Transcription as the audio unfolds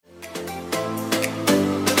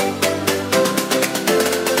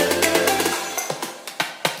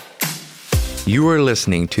You are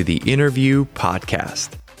listening to the Interview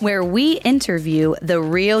Podcast, where we interview the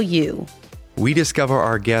real you. We discover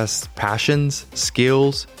our guests' passions,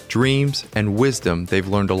 skills, dreams, and wisdom they've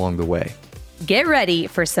learned along the way. Get ready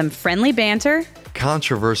for some friendly banter,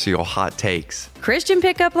 Controversial hot takes. Christian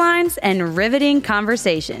pickup lines, and riveting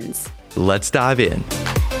conversations. Let's dive in.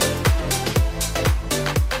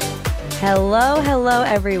 Hello,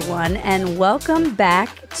 everyone, and welcome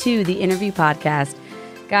back to the Interview Podcast.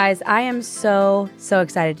 Guys, I am so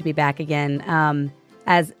excited to be back again.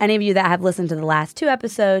 As any of you that have listened to the last two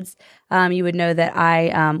episodes, you would know that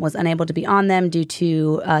I was unable to be on them due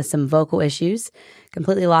to some vocal issues.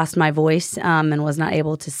 Completely lost my voice and was not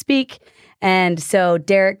able to speak. And so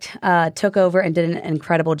Derek took over and did an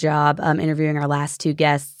incredible job interviewing our last two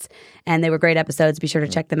guests. And they were great episodes. Be sure to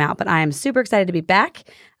check them out. But I am super excited to be back.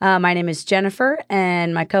 My name is Jennifer,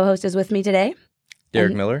 and my co-host is with me today.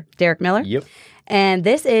 Derek Miller. Yep. And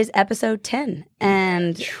this is episode 10.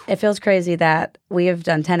 And it feels crazy that we have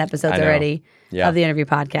done 10 episodes already of the Interview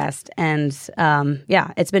Podcast. And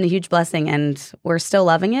it's been a huge blessing, and we're still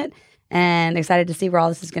loving it and excited to see where all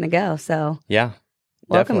this is going to go. So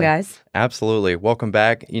welcome, guys. Absolutely. Welcome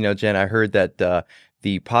back. You know, Jen, I heard that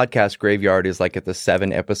the podcast graveyard is like at the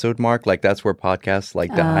 7 episode mark. Like that's where podcasts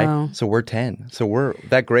die. So we're 10. So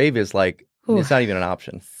that grave is like, it's not even an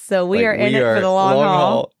option. So we are in it for the long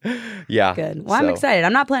haul. Yeah. Good. Well, I'm excited.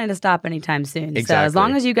 I'm not planning to stop anytime soon. Exactly. So as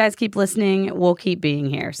long as you guys keep listening, we'll keep being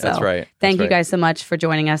here. So that's right. Thank you guys so much for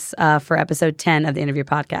joining us for episode 10 of the Interview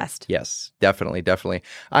Podcast. Yes, definitely.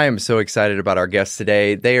 I am so excited about our guests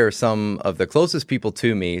today. They are some of the closest people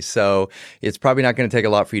to me, so it's probably not going to take a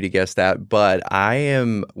lot for you to guess that, but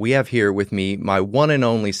we have here with me my one and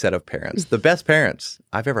only set of parents, the best parents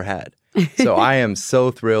I've ever had. So I am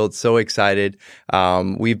so thrilled, so excited.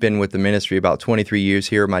 We've been with the ministry about 23 years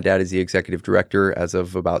here. My dad is the executive director as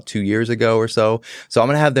of about 2 years ago or so. So I'm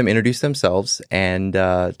going to have them introduce themselves and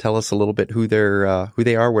tell us a little bit who they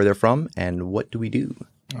are, where they're from, and what do we do.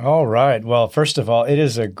 All right. Well, first of all, it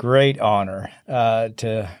is a great honor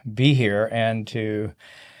to be here and to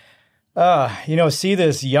see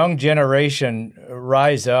this young generation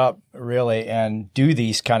rise up really and do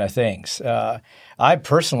these kind of things. I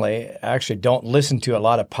personally actually don't listen to a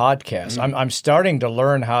lot of podcasts. Mm-hmm. I'm starting to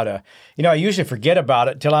learn how to, I usually forget about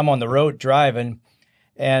it till I'm on the road driving.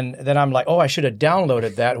 And then I'm like, I should have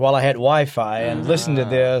downloaded that while I had Wi-Fi and listened to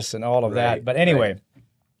this and all of that. But anyway,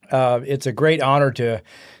 it's a great honor to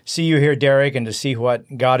see you here, Derek, and to see what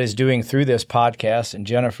God is doing through this podcast. And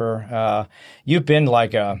Jennifer, you've been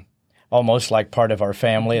almost like part of our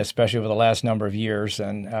family, especially over the last number of years.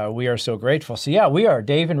 And we are so grateful. So we are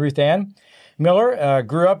Dave and Ruth Ann Miller.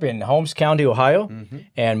 Grew up in Holmes County, Ohio,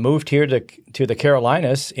 and moved here to the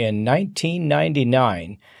Carolinas in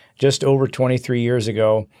 1999, just over 23 years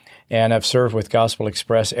ago. And I've served with Gospel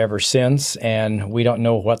Express ever since. And we don't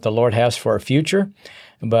know what the Lord has for our future,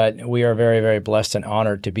 but we are very, very blessed and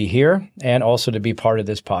honored to be here and also to be part of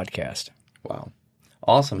this podcast. Wow.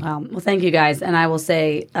 Awesome. Well, thank you guys. And I will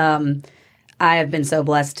say I have been so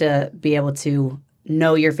blessed to be able to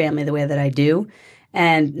know your family the way that I do.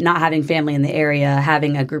 And not having family in the area,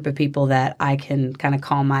 having a group of people that I can kind of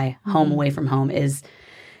call my home away from home it's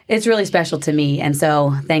really special to me. And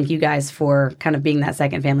so thank you guys for kind of being that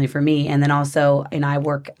second family for me. And then also, I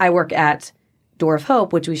work at Door of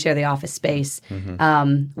Hope, which we share the office space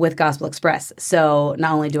with Gospel Express. So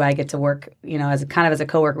not only do I get to work, as a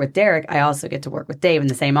coworker with Derek, I also get to work with Dave in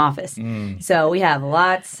the same office. So we have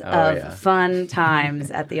lots of fun times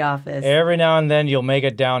at the office. Every now and then you'll make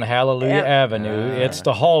it down Hallelujah Avenue. It's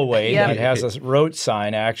the hallway that has a road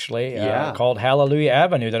sign actually called Hallelujah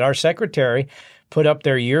Avenue that our secretary put up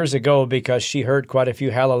there years ago because she heard quite a few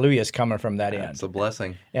hallelujahs coming from that end. It's a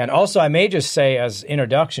blessing. And also I may just say as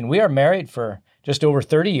introduction, we are married for just over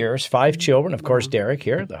 30 years, 5 children, of course, Derek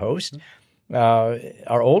here, the host,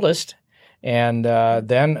 our oldest. And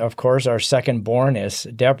then, of course, our second born is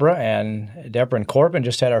Deborah and Corbin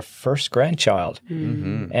just had our first grandchild.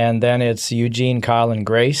 And then it's Eugene, Kyle, and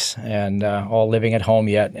Grace, and all living at home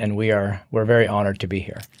yet. And we're very honored to be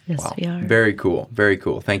here. Yes, we are. Very cool. Very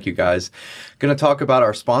cool. Thank you, guys. Going to talk about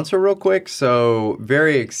our sponsor real quick. So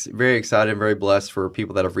very excited and very blessed for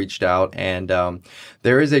people that have reached out. And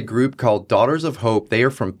there is a group called Daughters of Hope. They are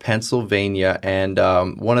from Pennsylvania, and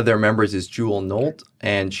one of their members is Jewel Nolt.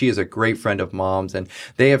 and she is a great friend of Mom's, and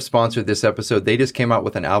they have sponsored this episode. They just came out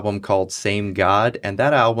with an album called Same God, and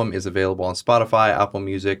that album is available on Spotify, Apple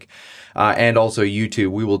Music, and also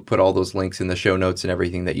YouTube. We will put all those links in the show notes and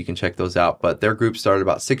everything that you can check those out. But their group started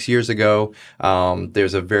about 6 years ago.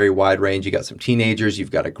 There's a very wide range. You got some teenagers,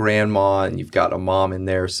 you've got a grandma, and you've got a mom in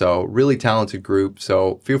there. So really talented group.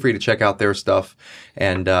 So feel free to check out their stuff.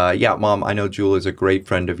 And yeah, Mom, I know Jewel is a great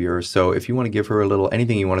friend of yours. So if you want to give her a little,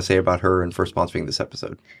 anything you want to say about her and for sponsoring this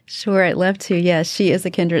episode. Sure, I'd love to. Yes, she is a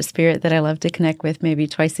kindred spirit that I love to connect with maybe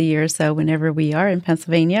twice a year or so whenever we are in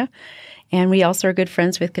Pennsylvania. And we also are good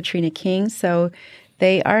friends with Katrina King. So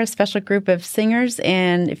they are a special group of singers.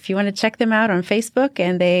 And if you want to check them out on Facebook,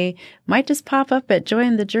 and they might just pop up at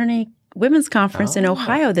Join the Journey Women's Conference in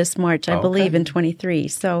Ohio this March, I believe, in 23.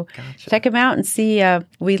 So check them out and see.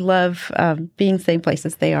 We love being same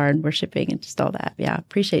places they are and worshiping and just all that. Yeah,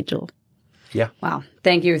 appreciate Jewel. Yeah. Wow.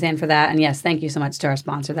 Thank you, Ruth Ann, for that. And yes, thank you so much to our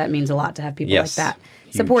sponsor. That means a lot to have people like that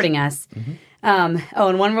supporting us. Mm-hmm.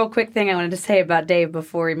 And one real quick thing I wanted to say about Dave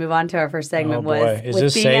before we move on to our first segment was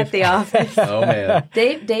with being at the office. Oh, man.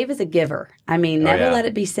 Dave is a giver. I mean, never let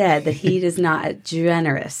it be said that he is not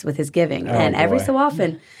generous with his giving. And every so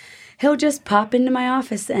often, he'll just pop into my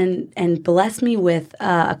office and bless me with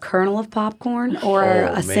a kernel of popcorn or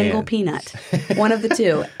a single peanut, one of the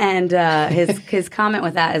two. And his comment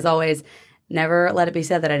with that is always, never let it be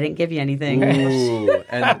said that I didn't give you anything. Ooh,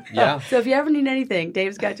 and yeah. So if you ever need anything,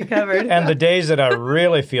 Dave's got you covered. And the days that I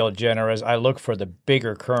really feel generous, I look for the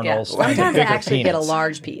bigger kernels. Sometimes and the I bigger actually peanuts. get a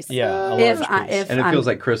large piece. Yeah, a large piece. And it feels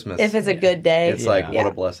like Christmas. If it's a good day. It's like, what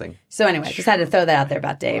a blessing. So anyway, just had to throw that out there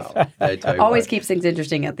about Dave. Wow. I tell you Always what. keeps things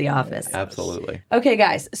interesting at the office. Absolutely. Okay,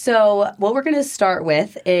 guys. So what we're going to start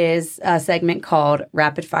with is a segment called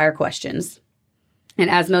Rapid Fire Questions. And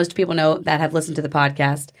as most people know that have listened to the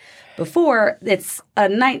podcast before, it's a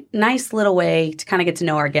nice little way to kind of get to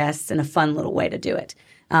know our guests and a fun little way to do it,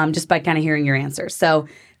 just by kind of hearing your answers. So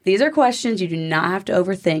these are questions you do not have to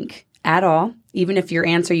overthink at all. Even if your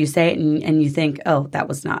answer, you say it and you think, oh, that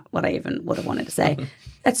was not what I even would have wanted to say.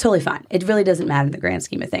 That's totally fine. It really doesn't matter in the grand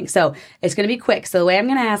scheme of things. So it's going to be quick. So the way I'm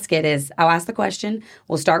going to ask it is I'll ask the question.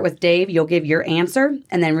 We'll start with Dave. You'll give your answer.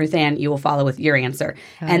 And then Ruth Ann, you will follow with your answer.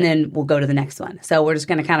 And then we'll go to the next one. So we're just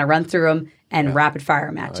going to kind of run through them and rapid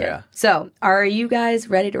fire match it. Yeah. So are you guys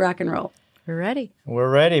ready to rock and roll? We're ready. We're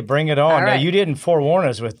ready. Bring it on. All right. Now, you didn't forewarn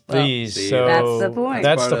us with these, see, so That's the point.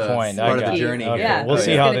 That's Part the of- point. part I of the got it. journey Okay. here. Yeah. We'll It's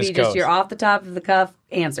see how gonna this be goes. just your off the top of the cuff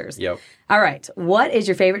answers. Yep. All right. What is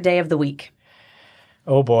your favorite day of the week?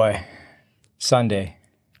 Oh, boy. Sunday.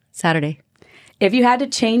 Saturday. If you had to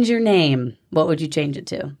change your name, what would you change it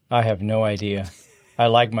to? I have no idea. I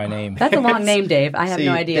like my name. That's a long name, Dave. I have See,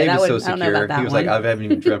 no idea. Dave that is would, so I secure. don't know about that He was one. like, I haven't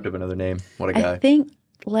even dreamt of another name. What a guy. I think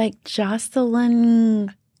like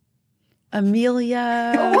Jocelyn, Amelia.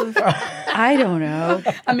 I don't know.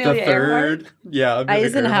 Amelia the Earhart. third. Yeah. Amelia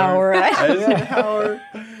Eisenhower. Eisenhower.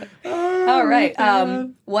 All right.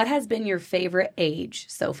 What has been your favorite age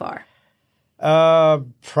so far?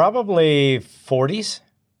 Probably 40s.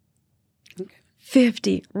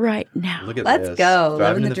 50 right now. Look at Let's this. go.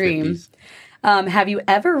 Driving Living in the dream. 50s. Have you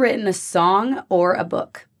ever written a song or a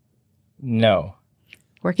book? No.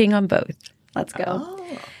 Working on both. Let's go.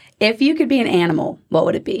 Oh. If you could be an animal, what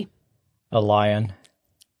would it be? A lion.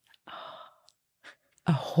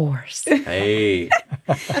 A horse. Hey.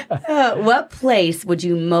 What place would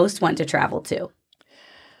you most want to travel to?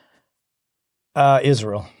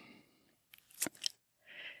 Israel.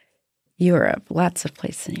 Europe. Lots of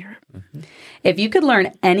places in Europe. If you could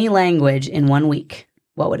learn any language in 1 week,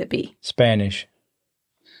 what would it be? Spanish.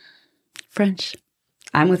 French.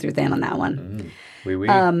 I'm with Ruth Ann on that one. Oui, oui.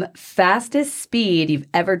 Fastest speed you've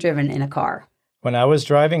ever driven in a car When I was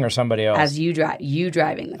driving or somebody else? as you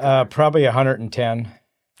driving the car. Probably 110.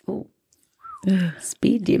 Ooh.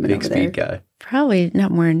 Speed demon Big over there. speed guy. Probably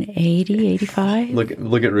not more than 80, 85.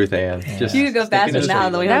 Look at Ruth Ann. Just You could go faster sticking to now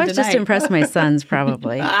the than we That have was just to tonight. impress my sons,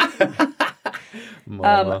 probably.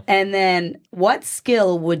 Mama. And then what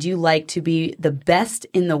skill would you like to be the best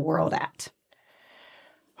in the world at?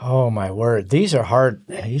 Oh, my word. These are hard.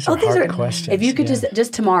 These are hard questions. If you could yeah.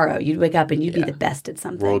 just tomorrow, you'd wake up and you'd be the best at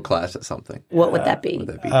something. World class at something. What would that be? Would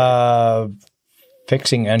that be?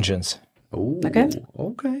 Fixing engines. Ooh, Okay.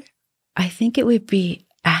 Okay. I think it would be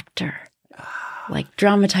actor. Like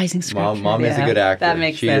dramatizing scripture. Mom is a Yeah, good actor. that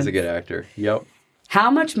makes she is a sense. good actor. Yep.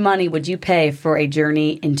 How much money would you pay for a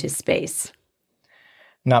journey into space?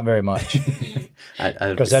 Not very much,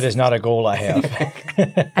 because that is not a goal I have.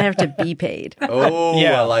 I have to be paid. Oh,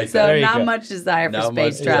 Yeah. I like So that. There you not go. much desire for Not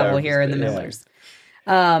space much travel desire for here in the space.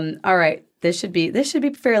 Millers. All right, this should be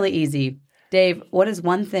fairly easy. Dave, what is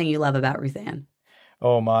one thing you love about Ruth Ann?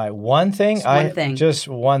 Oh my! One thing. Just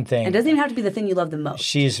one thing. It doesn't even have to be the thing you love the most.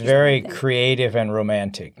 She's very creative and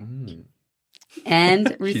romantic.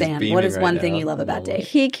 And Ruth Ann, what is one thing you love about Dave?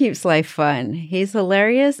 He keeps life fun. He's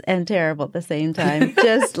hilarious and terrible at the same time.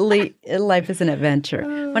 Just life is an adventure.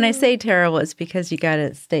 When I say terrible, it's because you got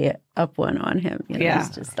to stay up one on him. You know, Yeah.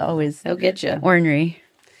 He's just always He'll get you. ornery.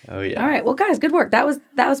 Oh yeah. All right. Well, guys, good work. That was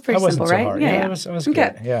pretty That wasn't simple, so right? hard. Yeah, it was okay.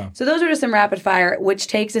 good. Yeah. So those are just some rapid fire, which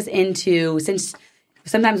takes us into, since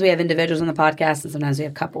sometimes we have individuals on the podcast and sometimes we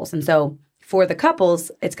have couples. And so for the couples,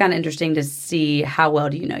 it's kind of interesting to see how well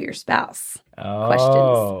do you know your spouse.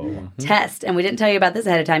 Questions. Test. And we didn't tell you about this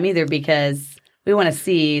ahead of time either because we want to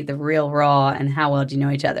see the real raw and how well do you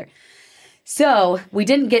know each other. So we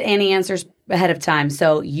didn't get any answers ahead of time.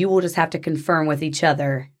 So you will just have to confirm with each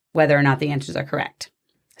other whether or not the answers are correct.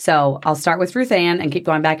 So I'll start with Ruth Ann and keep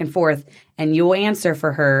going back and forth, and you will answer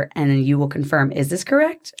for her, and then you will confirm, is this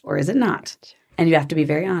correct or is it not? And you have to be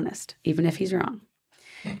very honest, even if he's wrong.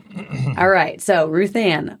 All right. So Ruth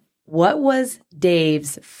Ann, what was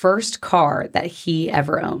Dave's first car that he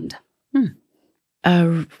ever owned?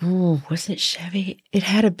 Was it Chevy? It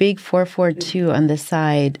had a big 442 on the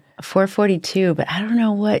side, 442, but I don't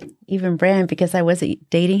know what even brand because I wasn't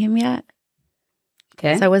dating him yet.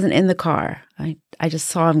 Okay. So I wasn't in the car. I just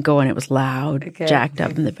saw him go and it was loud, jacked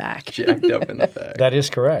up in the back. Jacked up in the back. That is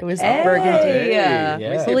correct. It was burgundy.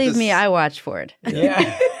 Yeah. Believe me, I watched for it.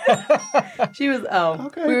 Yeah. She was,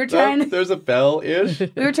 Okay. we were trying There's a bell-ish.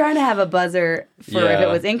 we were trying to have a buzzer for if it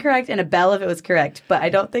was incorrect and a bell if it was correct, but I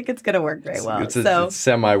don't think it's going to work very well. It's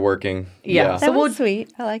semi-working. Yeah. That was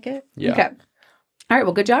sweet. I like it. Yeah. Okay. All right.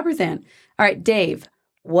 Well, good job, Ruth Ann. All right, Dave,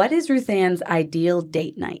 what is Ruth Ann's ideal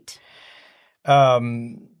date night?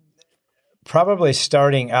 Probably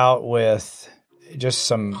starting out with just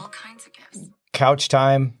some couch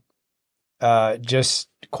time, just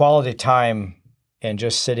quality time, and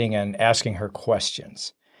just sitting and asking her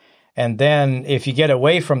questions. And then if you get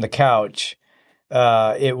away from the couch,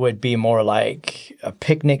 it would be more like a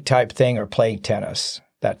picnic type thing or playing tennis,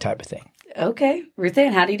 that type of thing. Okay. Ruth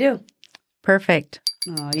Ann, how do you do? Perfect.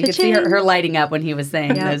 Oh, you could see her lighting up when he was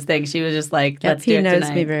saying those things. She was just like, let's do it tonight. He knows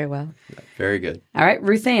me very well. Very good. All right,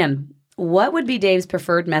 Ruth Ann, what would be Dave's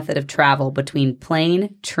preferred method of travel between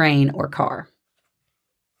plane, train, or car?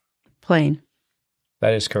 Plane.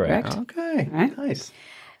 That is correct. Okay. All right. Nice.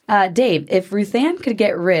 Dave, if Ruth Ann could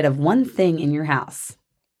get rid of one thing in your house,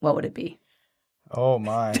 what would it be? Oh,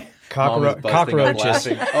 my. Mom is busting up Cockroaches.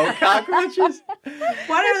 laughing. Oh, cockroaches?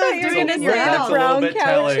 What are those doing in your That's house? a little bit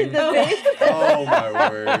telling. Oh, my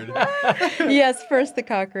word. Yes, first the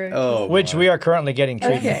cockroach. Oh, Which we are currently getting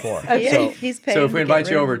treatment for. Okay. He's paying. So if we to invite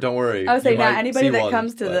get you rid over, of it. don't worry. I would say You now might anybody see that one,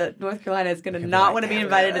 comes to but- the North Carolina is going to not want to be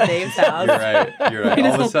invited to Dave's house. You're right. You're right.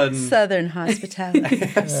 All of a sudden, Southern hospitality.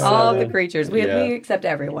 All of the creatures. We Yeah. accept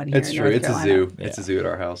everyone here it's in true. North It's a Carolina. zoo. It's a zoo at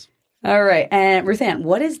our house. All right. And Ruth Ann,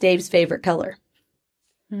 what is Dave's favorite color?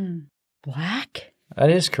 Black? That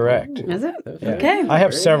is correct. Is it? Yeah. Okay. I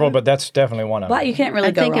have several, but that's definitely one of them. Black, you can't really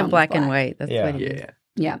I'm go thinking wrong with black and white. That's Yeah. what it is.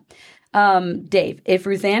 Yeah. Yeah. Dave, if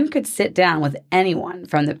Ruth Ann could sit down with anyone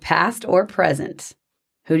from the past or present,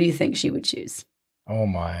 who do you think she would choose? Oh,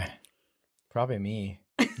 my. Probably me.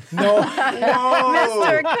 No.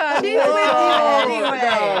 Mr. Conway.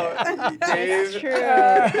 Dave. True.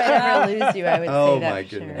 If I ever lose you, I would Oh, say that. my for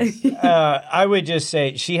sure. goodness. I would just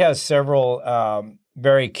say she has several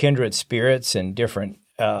very kindred spirits and different,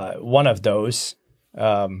 one of those,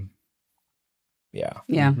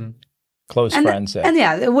 Yeah. close friends. And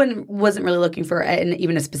yeah, it wasn't really looking for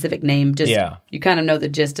even a specific name. Just you kind of know the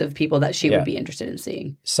gist of people that she would be interested in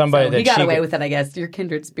seeing. Somebody So that you got she away could- with it, I guess. You're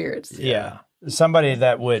kindred spirits. Yeah. Somebody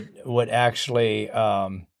that would actually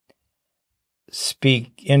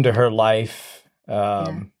speak into her life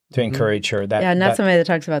to encourage her. Yeah, not somebody that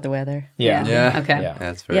talks about the weather. Yeah. Yeah. Okay. Yeah.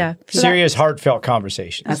 That's fair. Yeah. Serious, heartfelt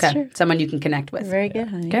conversations. Okay. True. Someone you can connect with. Very good,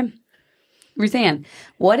 honey. Okay. Ruth Ann,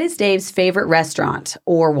 what is Dave's favorite restaurant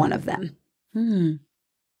or one of them?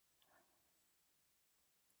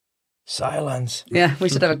 Silence. Yeah, we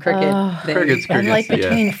should have a cricket. thing. Crickets, I'm like yeah.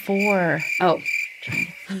 between four. Oh,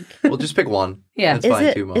 Well, just pick one. Yeah. That's Is fine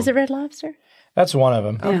it too, Mom. is it Red Lobster? That's one of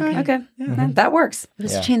them. yeah. Okay. Yeah, that works. It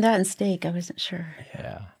was Yeah. between that and steak. I wasn't sure.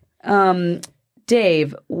 Yeah.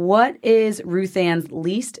 Dave, what is Ruth Ann's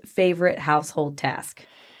least favorite household task?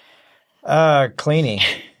 Cleaning.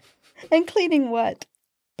 And cleaning what?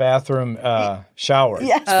 Bathroom, shower.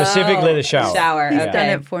 Specifically the shower. Shower. He's Okay. done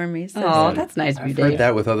it for me. So Oh, that's nice of you, I've heard Dave.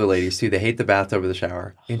 that with other ladies too. They hate the bathtub or the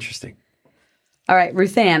shower. Interesting. All right,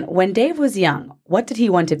 Ruth Ann, when Dave was young, what did he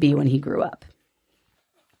want to be when he grew up?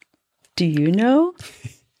 do you know?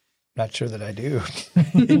 Not sure that I do.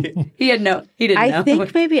 He didn't know. I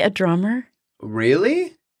think maybe a drummer.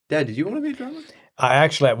 Really? Dad, did you want to be a drummer? I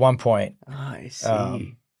actually, at one point, I see.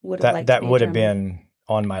 that would have been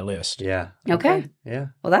on my list. Yeah. Okay. Yeah.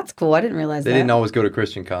 Well, that's cool. I didn't realize They that. didn't always go to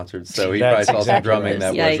Christian concerts, so he That's probably saw some exactly drumming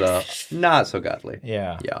right. that was not so godly.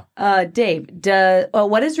 Yeah. Yeah. Dave,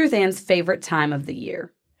 what is Ruth Ann's favorite time of the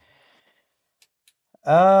year?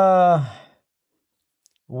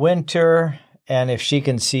 Winter, and if she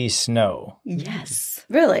can see snow. Yes.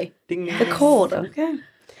 Really? Ding. The cold. Okay.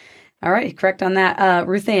 All right. Correct on that.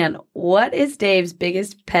 Ruth Ann, what is Dave's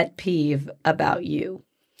biggest pet peeve about you?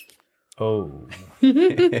 Oh.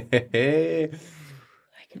 I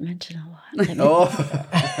could mention a lot. Oh.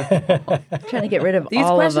 Trying to get rid of These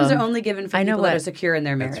all of questions them. are only given for I know people that what- are secure in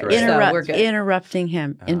their marriage. right. So we're good. Interrupting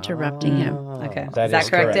him. Interrupting him. Okay. That is that is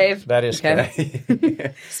correct, Dave? That is correct.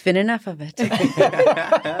 It's been enough of it.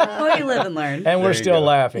 Well, you live and learn. And we're There you still go.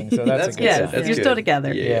 laughing, so that's a good Yes, sign. That's you're good. still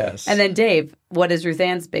together. Yeah. Yes. And then, Dave, what is Ruth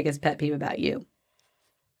Ann's biggest pet peeve about you?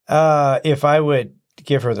 If I would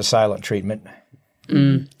give her the silent treatment.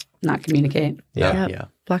 Not communicate. Yeah. Yep. Yeah.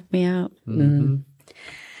 Block me out.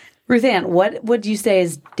 Ruth Ann, what would you say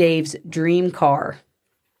is Dave's dream car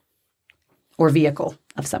or vehicle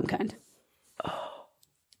of some kind?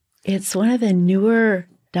 It's one of the newer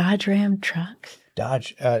Dodge Ram trucks.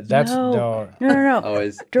 Dodge. That's no. No.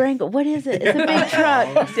 Always. Durango. What is it? It's a big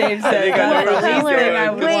truck. Dave said think I that's know the what least you're thing I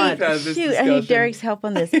saying. would Wait. want. Had this Shoot, I need discussion. Derek's help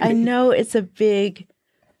on this. I know it's a big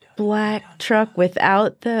black truck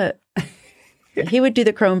without the. He would do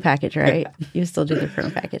the chrome package, right? You still do the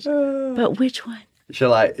chrome package. But which one?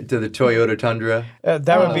 Shall I to the Toyota Tundra? That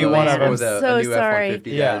would be one man, of I'm them. so a new sorry. F-150?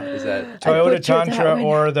 Yeah. Is that Toyota butchered that Tundra one.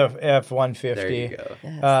 or the F-150. there you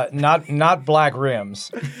go. Not black rims,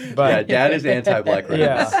 Yeah, but Dad is anti-black rims.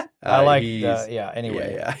 yeah, I like. he's-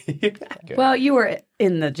 Anyway, Yeah. Well, you were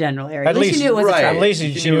in the general area. At least you knew it was right. a truck. At least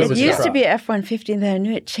You she knew knew it it was It a used truck. to be a F-150, and then I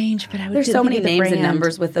knew it changed, but I There's didn't so think many of the names and brand.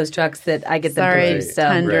 numbers with those trucks that I get them Sorry, confused. So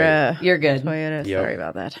Tundra, you're good. Toyota. Yep. Sorry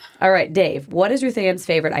about that. All right, Dave, what is Ruth Ann's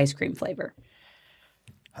favorite ice cream flavor?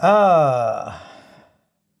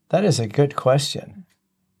 that is a good question.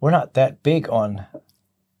 We're not that big on.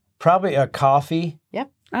 Probably a coffee.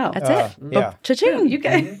 Yep, Oh, that's it. Yeah, Cha-ching. you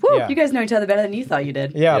guys, woo, Yeah. you guys know each other better than you thought you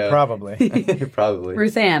did. yeah, Yeah. probably. Probably.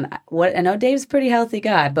 Ruth Ann, what? I know Dave's a pretty healthy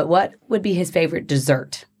guy, but what would be his favorite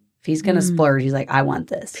dessert? If he's going to splurge, he's like, I want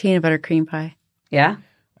this. Peanut butter cream pie. Yeah?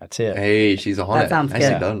 That's it. Hey, she's on That it. sounds Nicely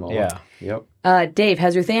good. done, Mama. Yeah. Yep. Dave,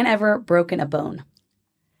 has Ruth Ann ever broken a bone?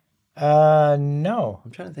 No.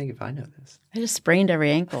 I'm trying to think if I know this. I just sprained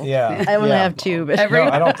every ankle. Yeah. I only yeah. have two, but Every- No,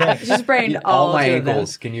 I don't think. She sprained All my two of them.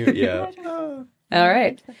 ankles. Can you? Yeah. All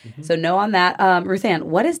right. So no on that. Ruth Ann,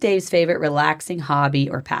 what is Dave's favorite relaxing hobby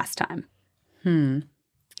or pastime?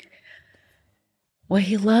 Well,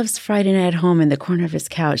 he loves Friday night at home in the corner of his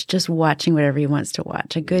couch, just watching whatever he wants to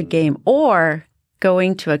watch, a good game, or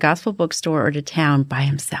going to a gospel bookstore or to town by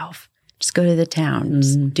himself. Just go to the town,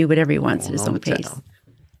 just do whatever he wants at his Going own on to pace. town.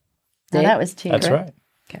 Now, that was two. That's right.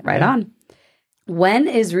 Okay, right on. When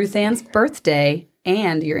is Ruth Ann's birthday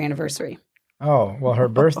and your anniversary? Oh, well, her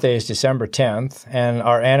birthday is December 10th, and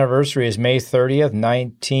our anniversary is May 30th,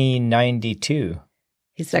 1992.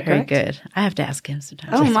 He's that very correct? good. I have to ask him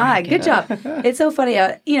sometimes. Oh He's my, very good job. It's so funny.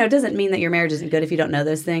 It doesn't mean that your marriage isn't good if you don't know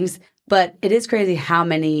those things, but it is crazy how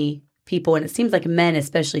many people, and it seems like men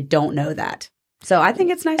especially, don't know that. So I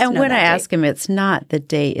think it's nice to And know when that I date. ask him, it's not the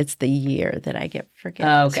date, it's the year that I get forget.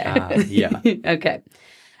 Okay. Yeah. Okay.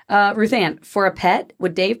 Ruth Ann, for a pet,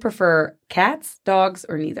 would Dave prefer cats, dogs,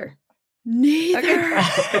 or neither? Neither.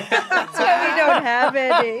 That's why we don't have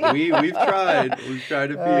any. We've tried. We've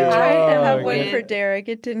tried a few. I Oh, have One waited. for Derek.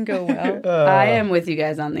 It didn't go well. I am with you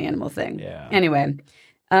guys on the animal thing. Yeah. Anyway,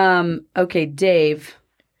 okay, Dave,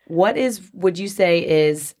 would you say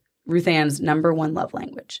is Ruth Ann's number one love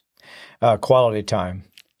language? Quality time.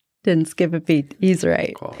 Didn't skip a beat. He's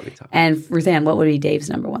right. Quality time. And Ruth Ann, what would be Dave's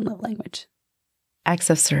number one love language?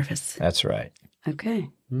 Acts of service. That's right. Okay.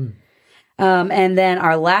 And then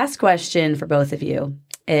our last question for both of you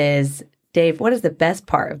is, Dave, what is the best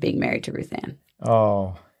part of being married to Ruth Ann?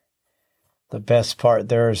 Oh, the best part.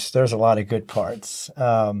 There's a lot of good parts.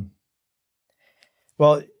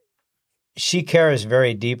 Well, she cares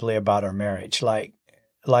very deeply about our marriage. Like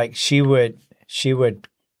she would,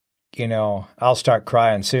 I'll start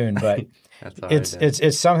crying soon, but That's all right, Dad.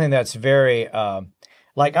 it's something that's very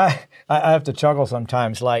like I have to chuckle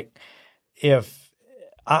sometimes. Like if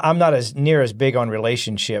I'm not as big on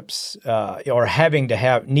relationships or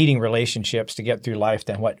needing relationships to get through life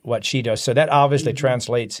than what she does. So that obviously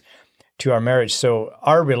translates to our marriage. So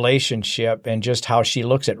our relationship and just how she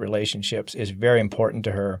looks at relationships is very important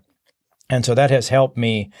to her. And so that has helped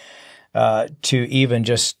me to even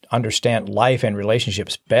just understand life and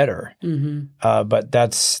relationships better. But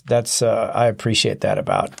that's I appreciate that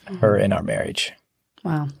about her in our marriage.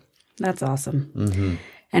 Wow. That's awesome.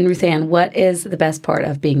 And Ruth Ann, what is the best part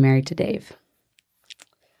of being married to Dave?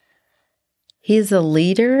 He's a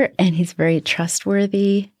leader and he's very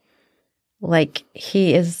trustworthy. Like,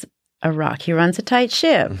 he is a rock. He runs a tight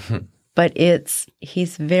ship, but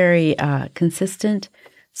he's very consistent.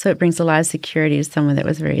 So it brings a lot of security to someone that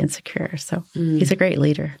was very insecure. So he's a great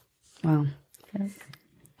leader. Wow.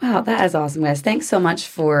 Wow, that is awesome, guys. Thanks so much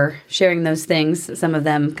for sharing those things. Some of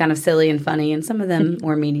them kind of silly and funny, and some of them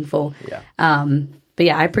more meaningful. Yeah. But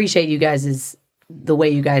yeah, I appreciate you guys' the way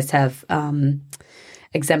you guys have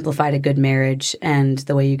exemplified a good marriage, and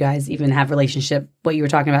the way you guys even have relationship. What you were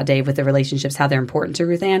talking about, Dave, with the relationships, how they're important to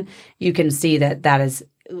Ruth Ann. You can see that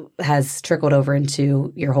has trickled over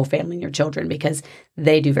into your whole family and your children, because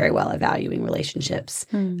they do very well at valuing relationships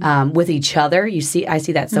with each other. I see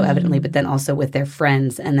that so evidently, but then also with their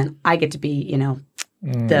friends, and then I get to be,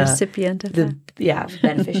 the recipient of that.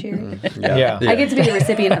 Beneficiary. Yeah. I get to be the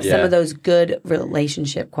recipient of some of those good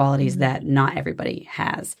relationship qualities that not everybody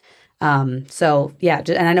has. So yeah,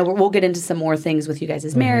 and I know we'll get into some more things with you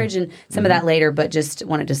guys' marriage and some of that later, but just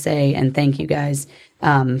wanted to say and thank you guys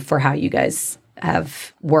for how you guys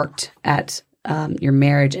have worked at your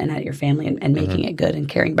marriage and at your family and making it good and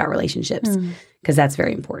caring about relationships, because that's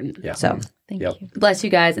very important. Yeah. So Thank you. bless you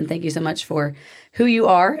guys, and thank you so much for who you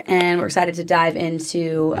are. And we're excited to dive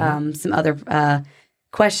into some other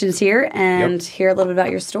questions here and hear a little bit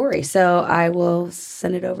about your story. So I will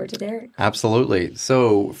send it over to Derek. Absolutely.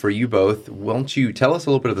 So for you both, won't you tell us a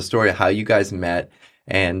little bit of the story of how you guys met,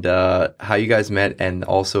 and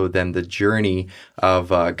also then the journey of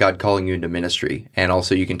God calling you into ministry. And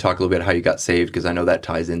also you can talk a little bit how you got saved, because I know that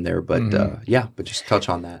ties in there. But but just touch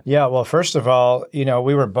on that. Yeah, well, first of all, we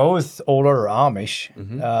were both older Amish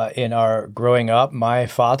in our growing up. My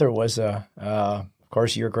father was, of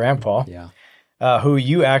course, your grandpa. Yeah. Who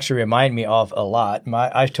you actually remind me of a lot.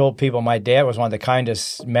 I've told people my dad was one of the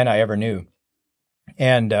kindest men I ever knew.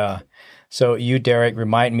 And so you, Derek,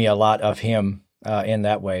 remind me a lot of him in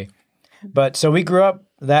that way. But so we grew up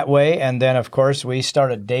that way, and then, of course, we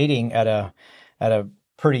started dating at a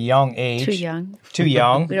pretty young age. Too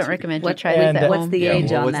young. We don't recommend you What- try with that. what's the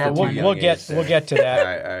age on what's that the one? too We'll young get age there? we'll get to that.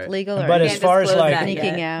 All right. legal or But Can't as far as disclose like that yet.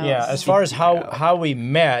 sneaking out? yeah, as far as how we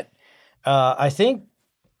met, I think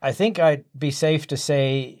I'd be safe to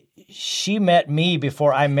say she met me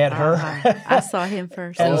before I met her. I saw him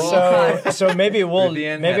first. And so maybe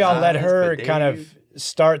Vivian I'll had let eyes, her but kind Dave- of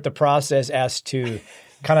start the process as to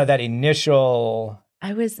kind of that initial.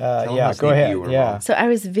 I was Tell them Yeah, how go sneaky ahead. you were, Yeah. Mom. so I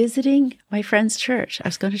was visiting my friend's church. I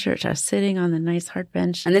was going to church. I was sitting on the nice hard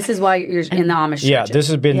bench, And this is why you're in the Amish Yeah, church. this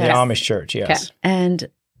has been the Yes. Amish church. Yes. and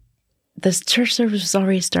the church service was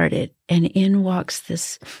already started, and in walks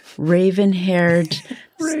this raven-haired,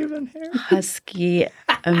 husky,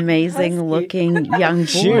 amazing-looking young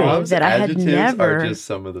boy Mom's that I had adjectives never are just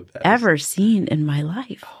some of the best. ever seen in my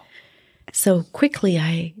life. So quickly,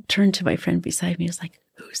 I turned to my friend beside me. I was like,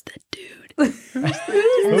 "Who's the dude?"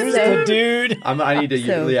 Who's the dude? I need to.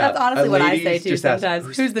 So- That's honestly what I say ladies, too just ask,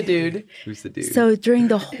 sometimes. Who's the dude? Who's the dude? So during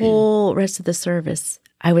the whole rest of the service,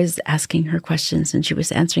 I was asking her questions, and she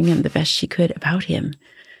was answering him the best she could about him.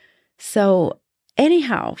 So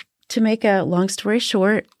anyhow, to make a long story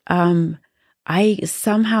short, they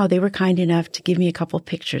were kind enough to give me a couple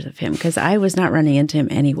pictures of him, because I was not running into him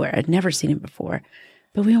anywhere. I'd never seen him before,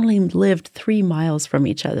 but we only lived 3 miles from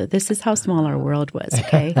each other. This is how small our world was.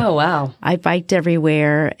 Okay. Oh, wow. I biked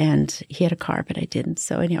everywhere, and he had a car, but I didn't.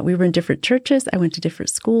 So anyhow, we were in different churches. I went to different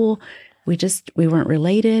school. We weren't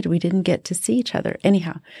related. We didn't get to see each other.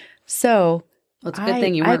 Anyhow, so Well, it's a good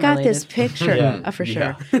thing you weren't I got related. this picture Yeah. for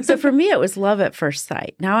sure. So for me, it was love at first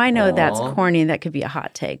sight. Now I know that's Aw. corny and that could be a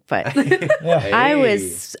hot take, but Hey. I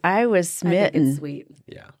was I think smitten. it's sweet.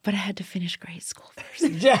 Yeah. But I had to finish grade school first.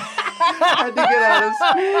 Had to get out of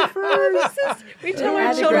school first. We tell I our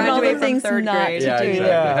had to children all graduate the from things third not grade. to Yeah, do. exactly.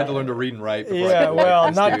 Yeah. I had to learn to read and write. Before I Yeah, could well,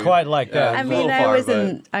 make not this, quite like that. Yeah, I it's a mean, little I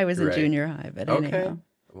far, was in right. junior high, but Okay. anyhow.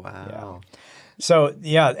 Wow. So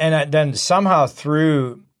yeah, and then somehow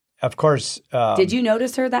through, of course, Did you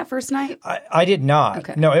notice her that first night? I did not.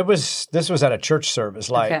 Okay. No, this was at a church service,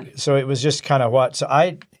 Okay. so it was just kind of what. So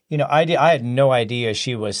I had no idea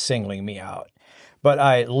she was singling me out, but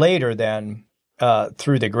I later then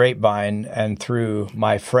through the grapevine and through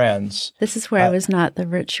my friends, This is where I was not the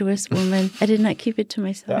virtuous woman. I did not keep it to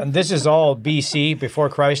myself. and this is all BC before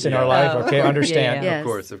Christ in our life. Oh. Okay, understand? Yeah. Yes. Of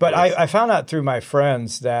course. But I found out through my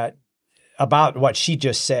friends that about what she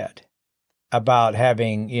just said. about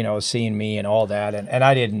having, seen me and all that. And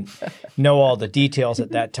I didn't know all the details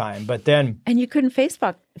at that time. But then, And you couldn't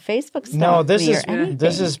Facebook stalk no, this me is or anything.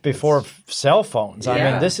 this is before cell phones. I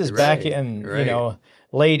Yeah, mean, this is right, back in right.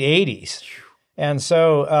 late 80s. And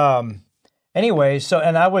so anyway,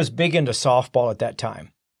 and I was big into softball at that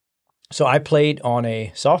time. So I played on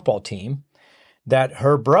a softball team that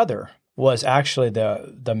her brother was actually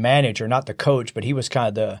the manager, not the coach, but he was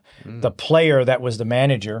kind of the player that was the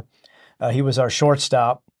manager. He was our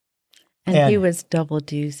shortstop. And he was double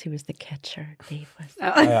deuce. He was the catcher. Dave was.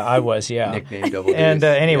 I was, yeah. Nickname double And deuce.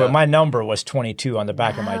 anyway, Yeah. my number was 22 on the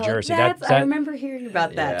back of my jersey. I remember hearing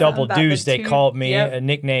about that. Double About deuce, the they two- called me, Yep. a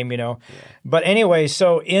nickname, But anyway,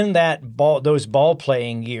 so in those ball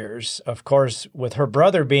playing years, of course, with her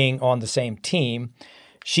brother being on the same team,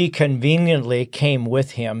 she conveniently came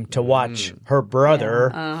with him to watch her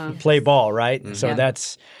brother play ball, right? So Yeah.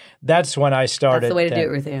 that's when I started. That's the way to do it,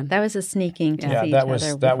 Ruth Ann. That was a sneaking to see that each was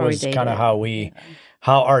other that before was we kind of dated.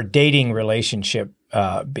 how our dating relationship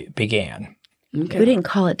began. Okay. We didn't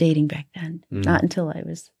call it dating back then. Not until I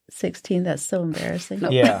was 16. That's so embarrassing.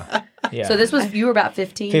 Yeah. So this was, you were about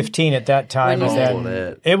 15? 15 at that time. When you And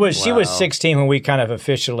said- then she was Wow. 16 when we kind of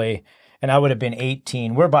officially, and I would have been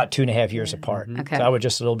 18. We're about 2.5 years apart. Okay. So I was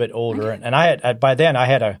just a little bit older. And by then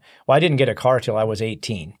I didn't get a car till I was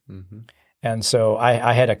 18. And so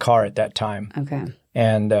I had a car at that time. Okay.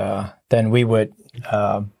 And then we would,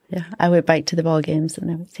 Yeah, I would bike to the ball games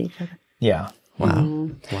and I would see each other. yeah. Wow.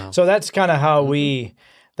 Wow. So that's kind of how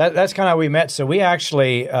that's kind of how we met. So we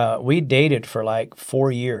actually, we dated for like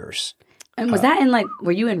 4 years. And was that in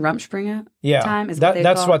were you in Rumspringa Yeah, time? Is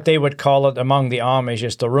that's what they would call it among the Amish,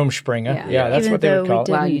 is the Rumspringa. Yeah. Yeah, that's Even what they though would we call it.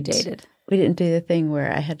 While you didn't- dated. We didn't do the thing where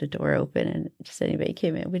I had a door open and just anybody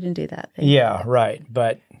came in. We didn't do that thing. Yeah, right.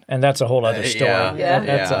 And that's a whole other story. Yeah.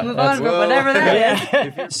 That's Move on from whatever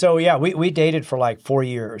that is. So yeah, we dated for like 4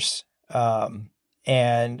 years.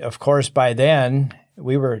 And of course, by then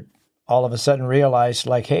we were all of a sudden realized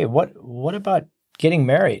like, hey, what about getting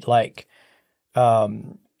married? Like,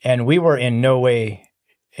 and we were in no way,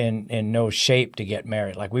 in no shape to get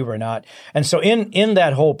married. Like we were not. And so in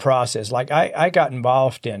that whole process, like I got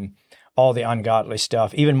involved in all the ungodly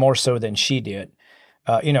stuff, even more so than she did.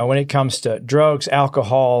 When it comes to drugs,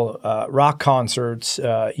 alcohol, rock concerts,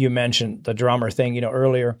 you mentioned the drummer thing,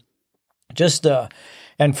 earlier.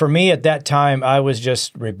 And for me at that time, I was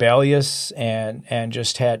just rebellious and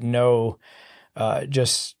just had no,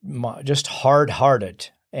 just hard-hearted.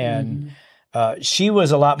 And she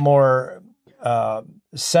was a lot more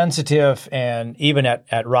sensitive, and even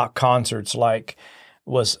at rock concerts,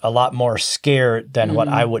 was a lot more scared than what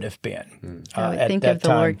I would have been. I would at think that of the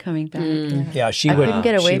time. Lord coming back. Yeah. Yeah, she I would. couldn't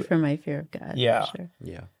get away she- from my fear of God. Yeah. For sure.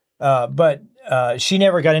 Yeah. But she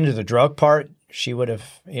never got into the drug part. She would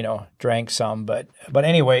have, drank some. But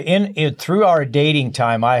anyway, through our dating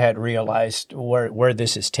time, I had realized where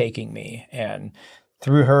this is taking me, and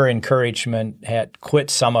through her encouragement, had quit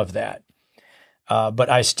some of that. But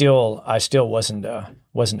I still wasn't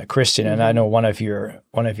a Christian, and I know one of your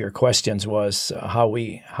questions was how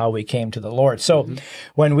we came to the Lord. So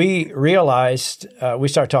when we realized, we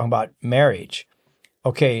started talking about marriage.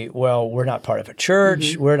 Okay, well, we're not part of a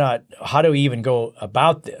church. We're not. How do we even go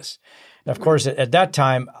about this? And of course, at that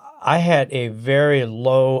time, I had a very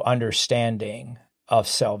low understanding of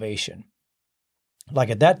salvation. Like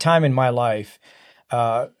at that time in my life,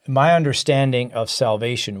 my understanding of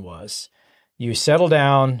salvation was: you settle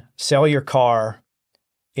down, sell your car,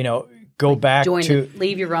 go back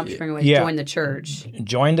Leave your Rumspringa ways, join the church.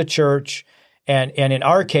 join the church. And in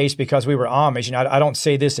our case, because we were Amish, and I don't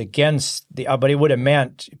say this against but it would have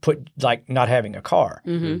meant not having a car.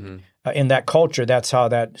 In that culture,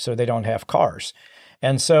 so they don't have cars.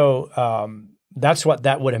 And so that's what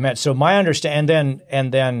that would have meant. So my understanding,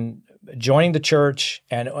 and then joining the church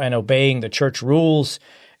and obeying the church rules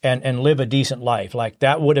and live a decent life, like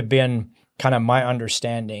that would have been kind of my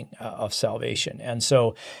understanding of salvation. And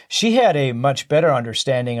so she had a much better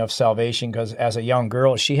understanding of salvation, because as a young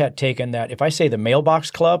girl, she had taken that. If I say the Mailbox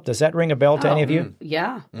Club, does that ring a bell to any of you?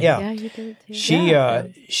 Yeah. Yeah. Yeah, you did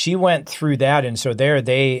too. She went through that, and so there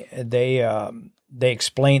they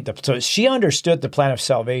explained so she understood the plan of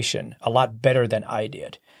salvation a lot better than I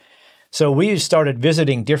did. So we started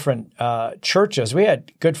visiting different churches. We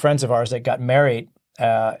had good friends of ours that got married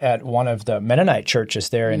at one of the Mennonite churches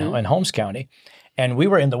there in Holmes County, and we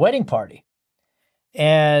were in the wedding party.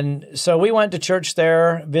 And so we went to church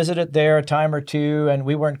there, visited there a time or two, and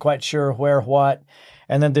we weren't quite sure where, what.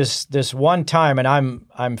 And then this one time, and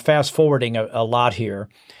I'm fast forwarding a lot here.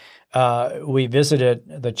 We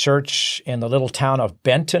visited the church in the little town of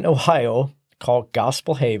Benton, Ohio, called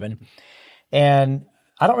Gospel Haven, And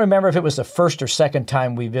I don't remember if it was the first or second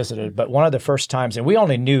time we visited, but one of the first times, and we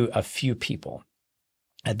only knew a few people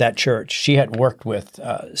at that church. She had worked with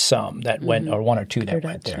some that went, or one or two that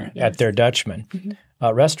went there at their Dutchman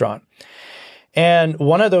restaurant. And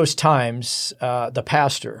one of those times, the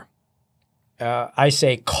pastor, I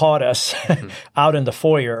say, caught us out in the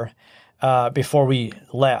foyer before we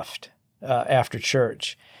left after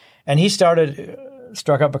church. And he struck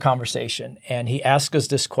up a conversation, and he asked us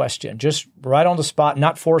this question, just right on the spot,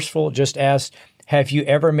 not forceful, just asked, have you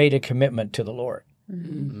ever made a commitment to the Lord?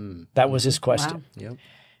 Mm-hmm. That was his question. Wow. Yep.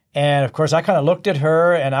 And of course, I kind of looked at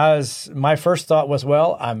her, and my first thought was,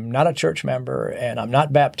 well, I'm not a church member, and I'm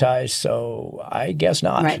not baptized, so I guess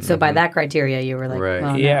not. Right. So by that criteria, you were like, right.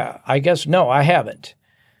 Well, no. Yeah, I guess no, I haven't.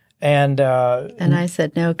 And I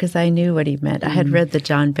said no because I knew what he meant. I had read the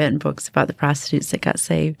John Benton books about the prostitutes that got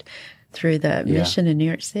saved through the mission in New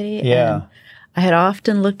York City. Yeah. And I had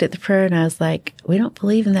often looked at the prayer and I was like, we don't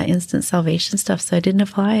believe in that instant salvation stuff, so I didn't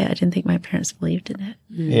apply it. I didn't think my parents believed in it.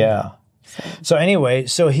 Yeah. So anyway,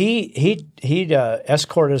 he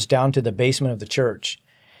escorted us down to the basement of the church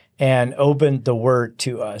and opened the Word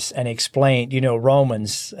to us and explained,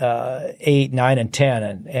 Romans 8, 9, and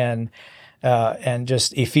 10 and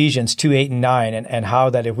just Ephesians 2, 8, and 9 and how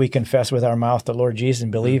that if we confess with our mouth the Lord Jesus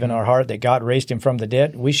and believe in our heart that God raised him from the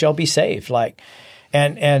dead, we shall be saved.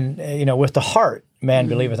 And with the heart man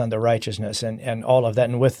believeth unto righteousness and all of that.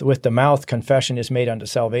 And with the mouth confession is made unto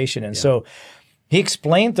salvation. And so he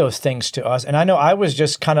explained those things to us. And I know I was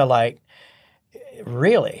just kind of like,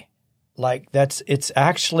 really? Like it's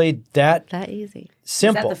actually that easy.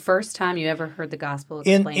 Simple. Is that the first time you ever heard the gospel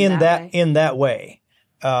explained in that way?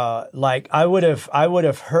 Like I would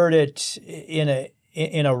have heard it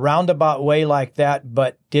in a roundabout way like that,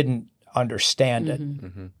 but didn't understand it.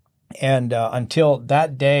 Mm-hmm. And until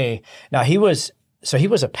that day, now he was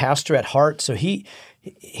a pastor at heart, so he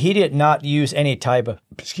did not use any type of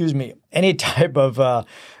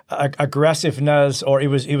aggressiveness, or it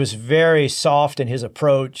was very soft in his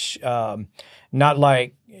approach. Not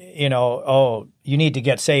like, you need to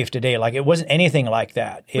get saved today. Like it wasn't anything like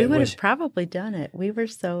that. We would have probably done it. We were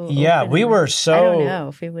so we were so. I don't know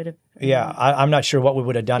if we would have. Yeah, I'm not sure what we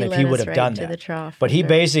would have done if he would have done that. The trough, but he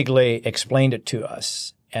basically explained it to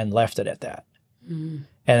us and left it at that. Mm.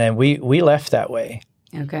 And then we left that way.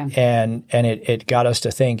 Okay. And it got us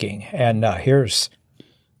to thinking. And here's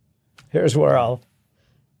where I'll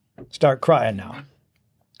start crying now.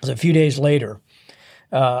 It was a few days later.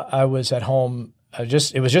 I was at home.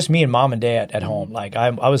 It was just me and mom and dad at home. Like I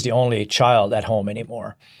was the only child at home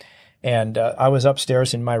anymore, and I was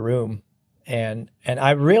upstairs in my room, and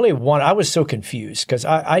I was so confused because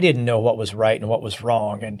I didn't know what was right and what was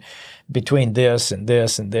wrong, and between this and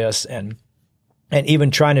this and this, and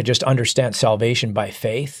even trying to just understand salvation by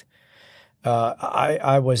faith,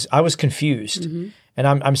 I was confused. Mm-hmm. And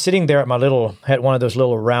I'm sitting there had one of those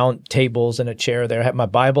little round tables and a chair there. I had my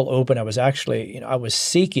Bible open. I was actually, I was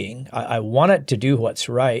seeking. I wanted to do what's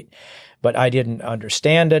right, but I didn't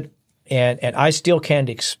understand it. And I still can't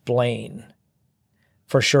explain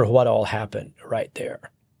for sure what all happened right there.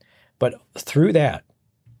 But through that,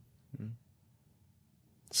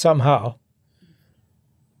 somehow,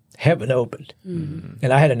 heaven opened. Mm-hmm.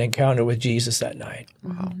 And I had an encounter with Jesus that night.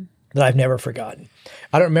 Wow. That I've never forgotten.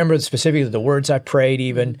 I don't remember specifically the words I prayed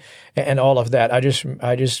even and all of that. I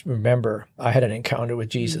just remember I had an encounter with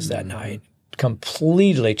Jesus that night.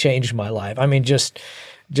 Completely changed my life. I mean, just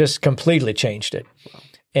completely changed it. Wow.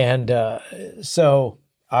 And so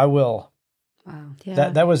I will. Wow.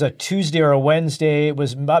 Yeah. That was a Tuesday or a Wednesday. It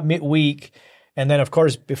was about midweek. And then, of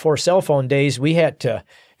course, before cell phone days, we had to,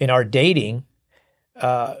 in our dating,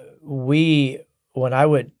 when I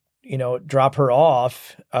would drop her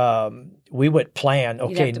off, we would plan,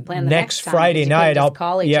 okay, next Friday night,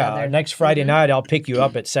 next Friday night, I'll pick you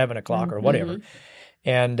up at 7:00 or whatever.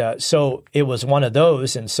 And so it was one of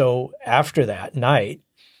those. And so after that night,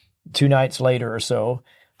 2 nights later or so,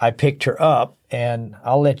 I picked her up, and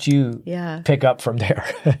I'll let you pick up from there.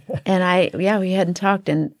 And we hadn't talked.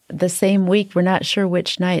 And the same week, we're not sure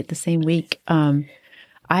which night, the same week,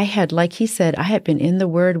 I had, like he said, I had been in the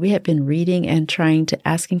Word. We had been reading and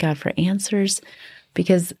asking God for answers,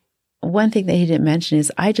 because one thing that he didn't mention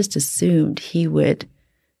is I just assumed he would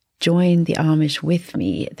join the Amish with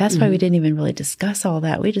me. That's why we didn't even really discuss all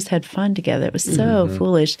that. We just had fun together. It was so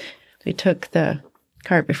foolish. We took the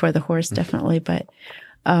cart before the horse, definitely. But,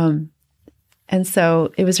 and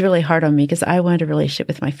so it was really hard on me because I wanted a relationship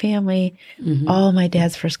with my family. Mm-hmm. All my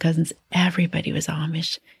dad's first cousins, everybody was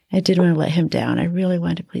Amish. I didn't want to let him down. I really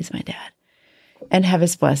wanted to please my dad. and have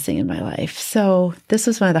his blessing in my life. So this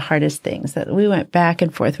was one of the hardest things that we went back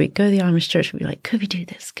and forth. We'd go to the Amish church. We'd be like, could we do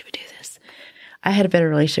this? Could we do this? I had a better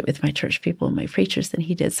relationship with my church people and my preachers than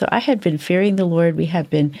he did. So I had been fearing the Lord. We had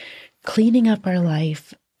been cleaning up our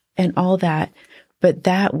life and all that. But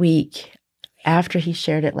that week, after he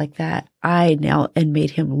shared it like that, I knelt and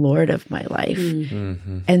made him Lord of my life.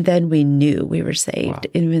 Mm-hmm. And then we knew we were saved.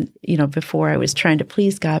 Wow. And, before I was trying to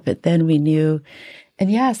please God, but then we knew.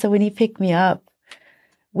 And so when he picked me up,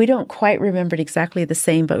 we don't quite remember it exactly the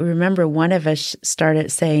same, but we remember one of us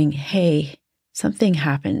started saying, hey, something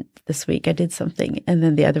happened this week. I did something. And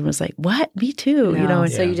then the other one was like, what? Me too. No.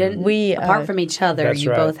 So you didn't, apart from each other, you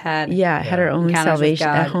both had. Had our own salvation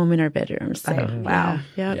at home in our bedrooms. So, wow.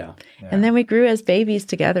 Yeah. And then we grew as babies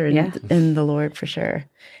together in the Lord for sure.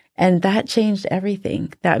 And that changed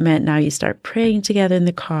everything. That meant now you start praying together in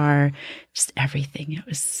the car, just everything. It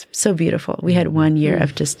was so beautiful. We had 1 year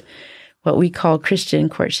of just what we call Christian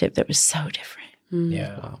courtship that was so different.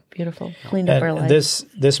 Yeah. Wow. Beautiful. Cleaned up our life.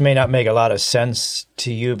 This may not make a lot of sense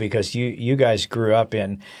to you because you guys grew up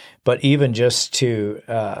in, but even just to,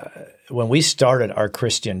 when we started our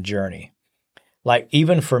Christian journey, like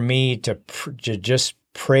even for me to just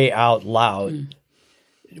pray out loud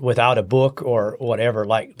without a book or whatever,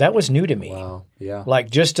 like that was new to me. Wow. Yeah. Like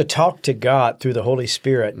just to talk to God through the Holy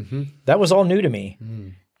Spirit, that was all new to me.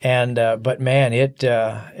 And, but man,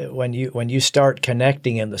 when you start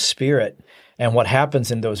connecting in the Spirit, and what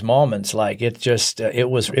happens in those moments, like it just,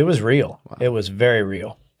 it was real. Wow. It was very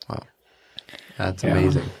real. Wow. That's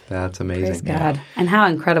amazing. That's amazing. Praise God. And how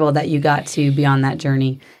incredible that you got to be on that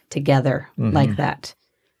journey together like that.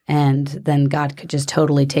 And then God could just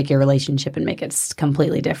totally take your relationship and make it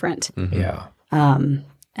completely different. Yeah.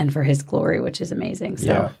 And for his glory, which is amazing.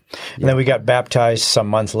 So. And then we got baptized some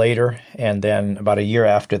months later. And then about a year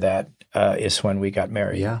after that is when we got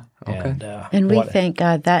married. Yeah. Okay. And we thank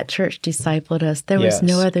God that church discipled us. There was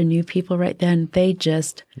no other new people right then. They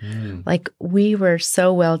just, we were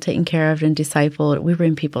so well taken care of and discipled. We were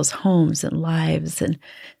in people's homes and lives, and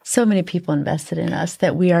so many people invested in us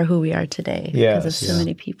that we are who we are today. Because of so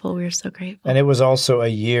many people. We were so grateful. And it was also a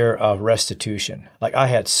year of restitution. Like I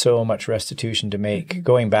had so much restitution to make,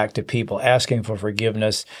 going back to people, asking for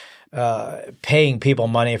forgiveness, paying people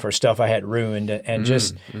money for stuff I had ruined, and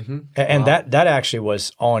just and that actually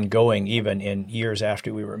was ongoing even in years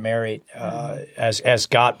after we were married. As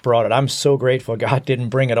God brought it, I'm so grateful God didn't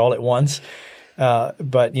bring it all at once.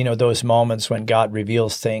 But those moments when God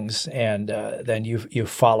reveals things, and then you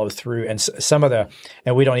follow through, and some of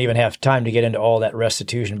and we don't even have time to get into all that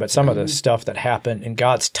restitution, but some of the stuff that happened in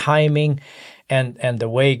God's timing, and the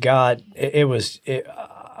way God,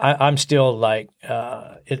 I'm still like,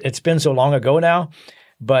 it's been so long ago now,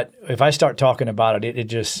 but if I start talking about it,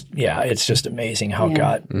 it's just amazing how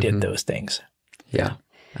God did those things. Yeah,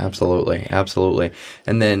 absolutely. Absolutely.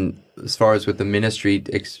 And then as far as with the ministry,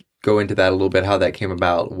 go into that a little bit, how that came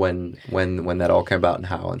about, when that all came about and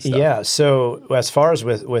how and stuff. Yeah. So as far as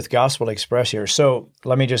with Gospel Express here, so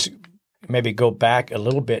let me just maybe go back a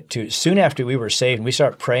little bit to soon after we were saved and we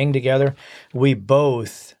started praying together, we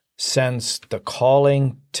both sensed the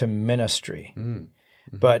calling to ministry.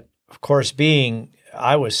 But of course,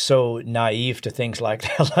 I was so naive to things like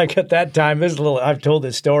that. Like at that time, I've told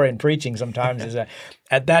this story in preaching sometimes, is that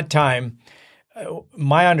at that time,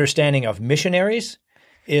 my understanding of missionaries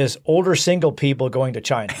is older single people going to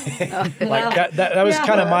China. That was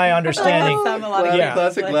kind of my understanding.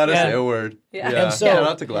 Classic Gladys Aylward. Yeah. And so, shout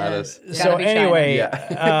out to Gladys. So anyway,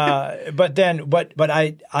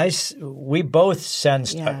 we both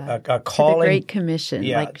sensed a calling. The Great Commission,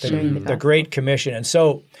 sharing the Great Commission. And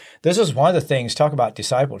so this is one of the things, talk about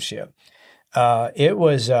discipleship.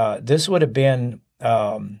 This would have been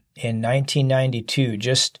in 1992,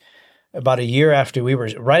 just about a year after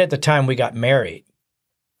right at the time we got married.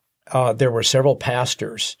 There were several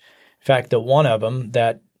pastors. In fact, the one of them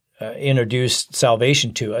that introduced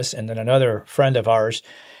salvation to us, and then another friend of ours,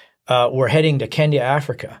 were heading to Kenya,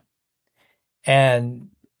 Africa. And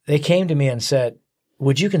they came to me and said,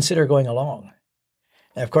 would you consider going along?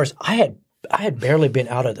 And of course, I had barely been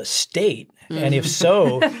out of the state. And if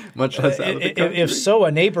so, much less out of the country. If so,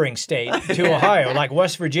 a neighboring state to Ohio, like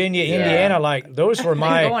West Virginia, Indiana, like those were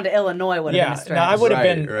my. Going to Illinois would have been a stretch. No,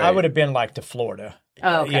 I would have been like to Florida.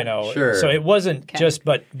 Oh, okay. Sure. So it wasn't just,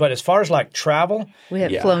 but as far as like travel, we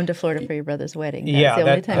had flown to Florida for your brother's wedding.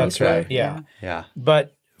 That's right. Yeah.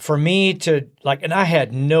 But for me to and I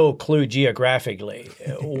had no clue geographically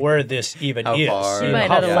where this even is. Far. You might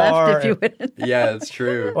not have left if you wouldn't. Yeah, that's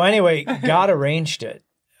true. Well, anyway, God arranged it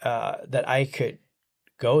that I could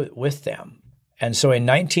go with them. And so in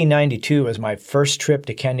 1992 was my first trip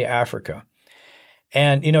to Kenya, Africa.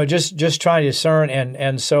 And just trying to discern,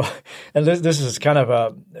 and so, and this is kind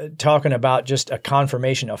of talking about just a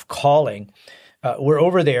confirmation of calling. We're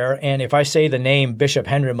over there, and if I say the name Bishop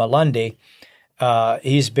Henry Malundy,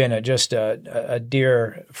 he's been just a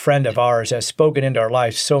dear friend of ours, has spoken into our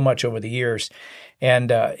life so much over the years,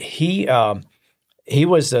 and he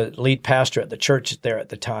was the lead pastor at the church there at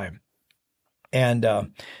the time, and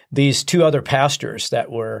these two other pastors that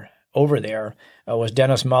were over there was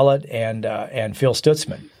Dennis Mullet and Phil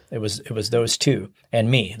Stutzman. It was those two and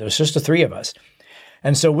me. There was just the three of us.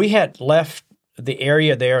 And so we had left the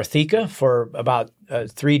area there, Thika, for about 2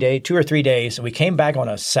 or 3 days. And we came back on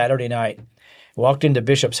a Saturday night, walked into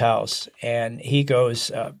Bishop's house, and he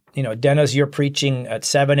goes, Dennis, you're preaching at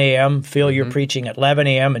 7 a.m., Phil, you're preaching at 11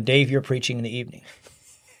 a.m., and Dave, you're preaching in the evening.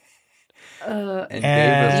 And You've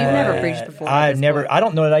never preached before. I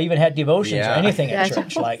don't know that I even had devotions or anything at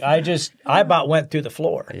church. Like I about went through the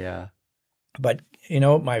floor. Yeah. But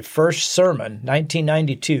my first sermon,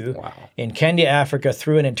 1992, in Kenya, Africa,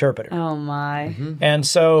 through an interpreter. Oh my! And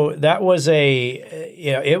so that was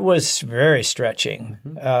it was very stretching.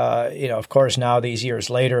 Of course, now these years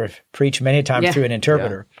later, I've preached many times through an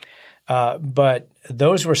interpreter. But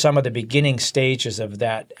those were some of the beginning stages of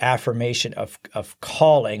that affirmation of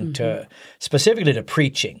calling to specifically to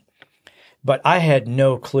preaching. But I had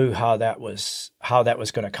no clue how that was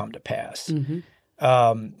going to come to pass. And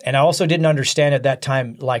I also didn't understand at that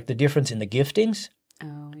time like the difference in the giftings.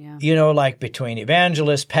 Oh yeah. Like between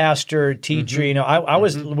evangelist, pastor, teacher.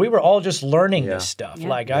 We were all just learning this stuff. Yeah.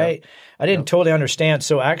 Like I didn't totally understand.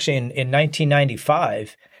 So actually, in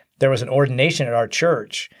 1995, there was an ordination at our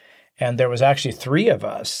church. And there was actually 3 of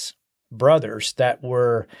us brothers that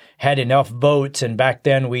had enough votes, and back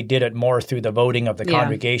then we did it more through the voting of the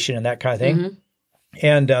congregation and that kind of thing.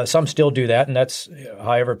 And some still do that, and that's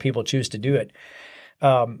however people choose to do it.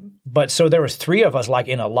 But so there was 3 of us, like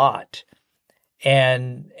in a lot,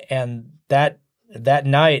 and that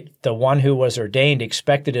night, the one who was ordained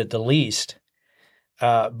expected it the least,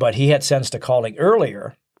 but he had sensed a calling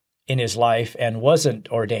earlier in his life and wasn't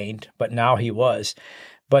ordained, but now he was.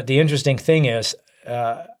 But the interesting thing is,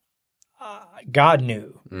 God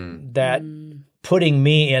knew that putting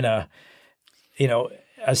me in a,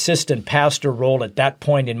 assistant pastor role at that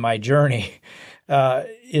point in my journey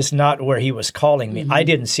is not where He was calling me. I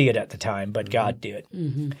didn't see it at the time, but God did.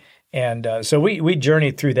 And so we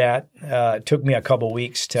journeyed through that. It took me a couple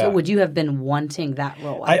weeks to. So would you have been wanting that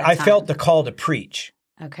role? I felt the call to preach.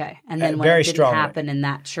 Okay. And then when very it didn't strongly. happen in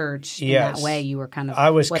that church in that way, you were kind of...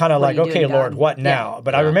 I was kind of like, okay, Lord, what now? Yeah.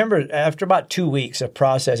 But I remember after about 2 weeks of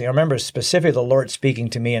processing, I remember specifically the Lord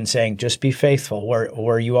speaking to me and saying, just be faithful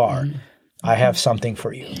where you are. I have something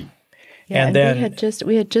for you. Yeah, and then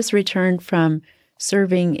we had just returned from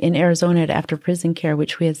serving in Arizona after prison care,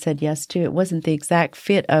 which we had said yes to. It wasn't the exact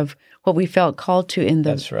fit of what we felt called to in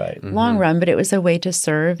the long run, but it was a way to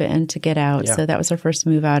serve and to get out. Yeah. So that was our first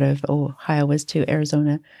move out of Ohio, was to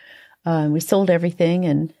Arizona. We sold everything,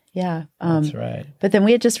 and that's right. But then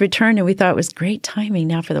we had just returned, and we thought it was great timing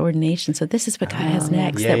now for the ordination. So this is what God has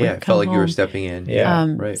next. I felt like you were stepping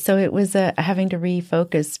in. Right. So it was having to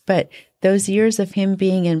refocus. But those years of him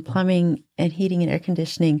being in plumbing and heating and air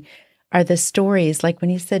conditioning are the stories. Like when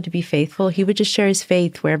he said to be faithful, he would just share his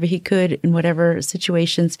faith wherever he could in whatever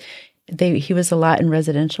situations. He was a lot in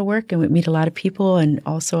residential work and would meet a lot of people, and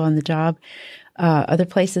also on the job, other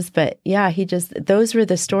places. But those were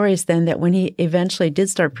the stories then that when he eventually did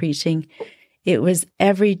start preaching, it was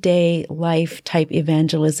everyday life type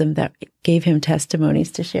evangelism that gave him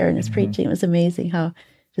testimonies to share in his preaching. It was amazing how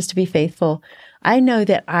just to be faithful. I know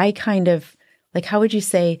that I kind of, like, how would you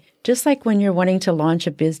say, just like when you're wanting to launch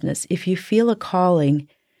a business, if you feel a calling,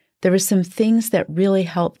 there were some things that really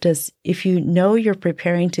helped us. If you know you're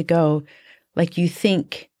preparing to go, like you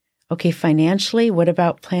think, okay, financially, what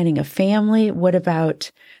about planning a family? What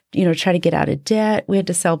about, try to get out of debt? We had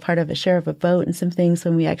to sell part of a share of a boat and some things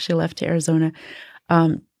when we actually left to Arizona.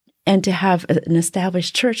 And to have an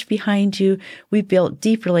established church behind you. We built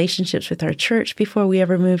deep relationships with our church before we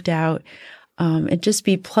ever moved out. And just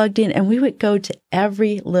be plugged in. And we would go to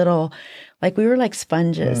every little, like we were like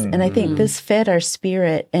sponges. And I think this fed our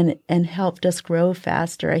spirit and helped us grow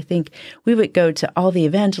faster. I think we would go to all the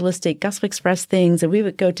evangelistic Gospel Express things, and we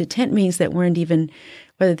would go to tent meetings that weren't even,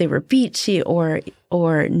 whether they were beachy or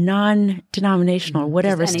non-denominational or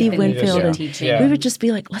whatever, Steve Winfield. And we would just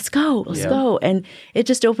be like, let's go. And it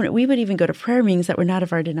just opened it. We would even go to prayer meetings that were not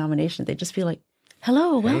of our denomination. They'd just be like,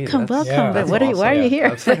 hello, welcome. Yeah, but why are you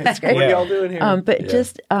here? That's great. What are y'all doing here?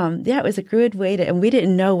 It was a good way to, and we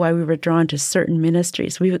didn't know why we were drawn to certain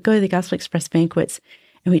ministries. We would go to the Gospel Express banquets,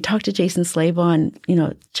 And we talked to Jason Slabaugh,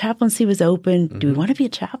 and, chaplaincy was open. Do we want to be a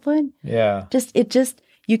chaplain? Yeah.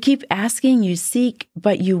 You keep asking, you seek,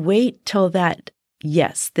 but you wait till that,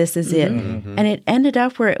 yes, this is it. Mm-hmm. And it ended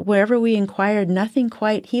up wherever we inquired, nothing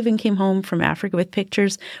quite. He even came home from Africa with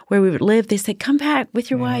pictures where we would live. They said, come back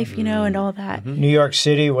with your wife, and all that. New York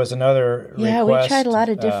City was another Yeah, request. we tried a lot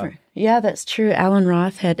of different. Yeah, that's true. Alan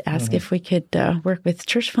Roth had asked if we could work with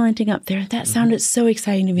church planting up there. That sounded so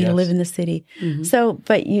exciting to me to live in the city. So,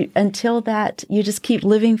 but until that, you just keep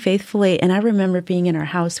living faithfully. And I remember being in our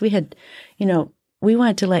house. We had, we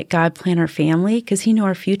wanted to let God plan our family because He knew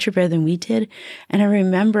our future better than we did. And I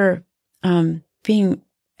remember being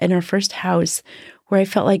in our first house where I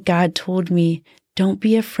felt like God told me, don't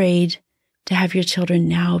be afraid to have your children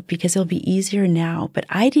now because it'll be easier now. But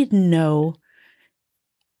I didn't know.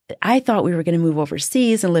 I thought we were going to move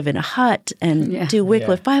overseas and live in a hut and do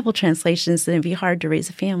Wycliffe Bible translations, and it'd be hard to raise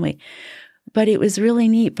a family. But it was really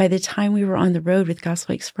neat. By the time we were on the road with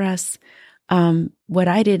Gospel Express, what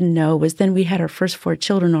I didn't know was then we had our first 4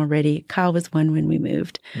 children already. Kyle was 1 when we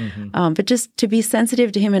moved. But just to be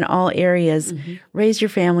sensitive to him in all areas, raise your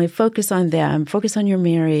family, focus on them, focus on your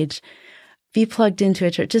marriage, be plugged into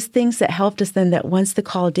a church, just things that helped us then that once the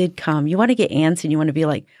call did come, you want to get antsy and you want to be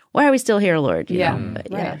like, why are we still here, Lord? You know?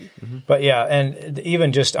 But and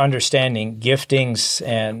even just understanding giftings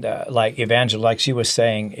and like she was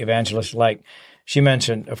saying, evangelist, like she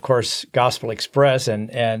mentioned, of course, Gospel Express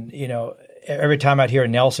and every time I'd hear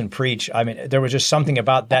Nelson preach, I mean, there was just something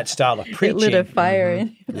about that style of preaching. It lit a fire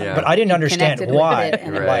in. But I didn't understand why.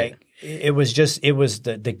 Like it was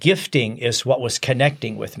the gifting is what was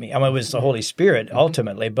connecting with me. I mean, it was the Holy Spirit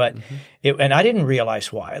ultimately, but and I didn't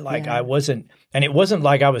realize why. Like I wasn't, and it wasn't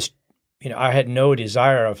like I was, I had no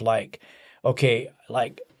desire of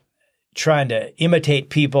trying to imitate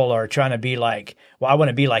people or trying to be like, well, I want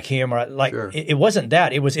to be like him or like, it wasn't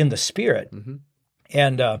that. It was in the Spirit.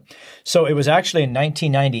 And so it was actually in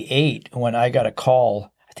 1998 when I got a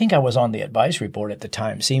call. I think I was on the advisory board at the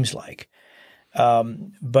time, seems like.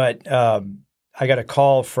 But I got a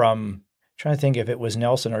call from, I'm trying to think if it was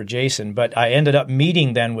Nelson or Jason, but I ended up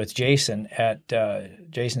meeting then with Jason at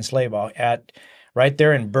Jason Slabaugh right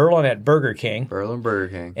there in Berlin at Burger King.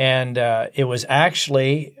 And it was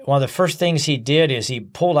actually one of the first things he did is he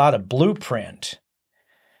pulled out a blueprint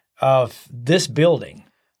of this building.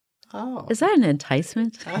 Oh, is that an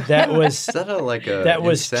enticement? That was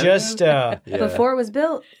just before it was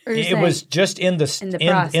built. Or it was just in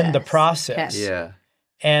the process. Okay.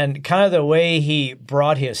 And kind of the way he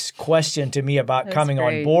brought his question to me about coming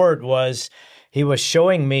on board was he was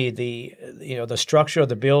showing me the structure of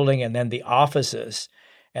the building and then the offices.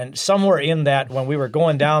 And somewhere in that, when we were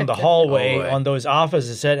going down the hallway on those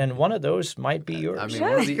offices, said, and one of those might be yours. I mean,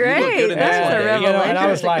 that's great. That's a revelation. And I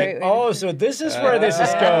was like, oh, so this is where this is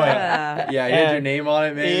going. Yeah, you had your name on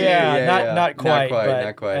it, maybe. Not quite.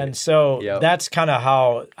 Not quite. And so that's kind of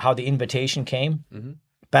how the invitation came.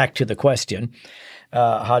 Back to the question,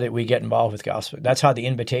 how did we get involved with gospel? That's how the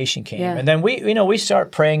invitation came. And then we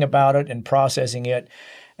start praying about it and processing it.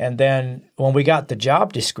 And then when we got the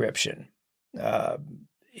job description,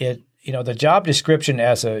 the job description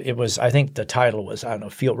I think the title was,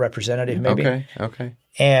 field representative maybe. Okay.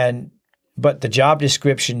 But the job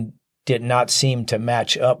description did not seem to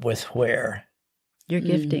match up with where your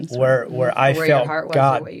giftings where I felt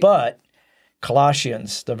God. But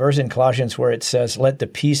Colossians, the verse in Colossians where it says, let the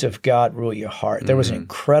peace of God rule your heart. There was an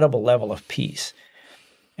incredible level of peace.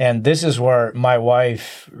 And this is where my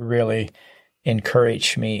wife really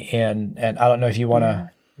encouraged me in, and I don't know if you want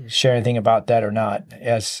to share anything about that or not,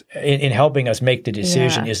 as in helping us make the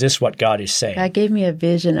decision, is this what God is saying? God gave me a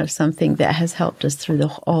vision of something that has helped us through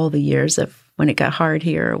all the years of when it got hard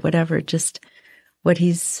here or whatever, just what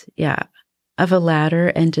he's, of a ladder,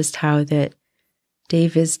 and just how that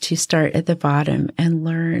Dave is to start at the bottom and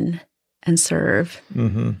learn and serve.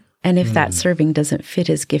 And if that serving doesn't fit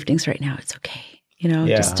his giftings right now, it's okay.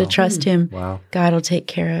 Just to trust him. God will take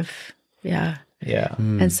care of,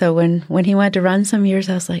 And so when he wanted to run some years,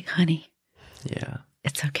 I was like, honey,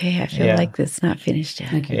 it's okay. I feel like it's not finished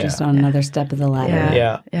yet. Like you're just on another step of the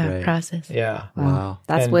ladder. Process. Wow.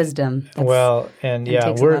 That's wisdom.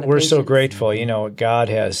 We're so grateful. God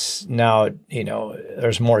has now,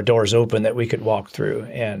 there's more doors open that we could walk through.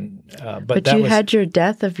 And but you had your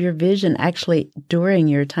death of your vision actually during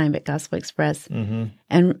your time at Gospel Express.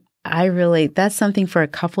 And that's something for a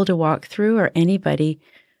couple to walk through or anybody.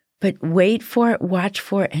 But wait for it, watch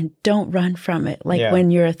for it, and don't run from it. Like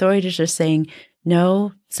when your authorities are saying,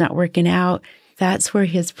 no, it's not working out, that's where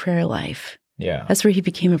his prayer life Yeah. That's where he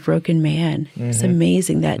became a broken man. It's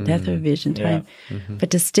amazing, that death of vision time.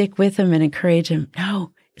 But to stick with him and encourage him,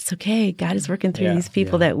 no, it's okay. God is working through these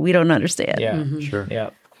people that we don't understand. Yeah. Sure.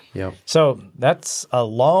 Yeah. Yep. So that's a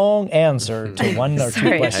long answer to one or two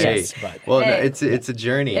Sorry. questions. Hey, But well, no, it's a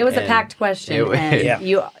journey. It was a and packed question, it- and Yeah.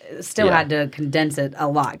 you still Yeah. had to condense it a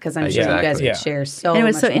lot because I'm sure you guys Exactly. could share so And it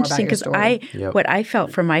was much so more interesting about your because story. what I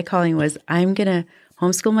felt from my calling was I'm going to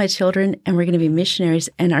homeschool my children and we're going to be missionaries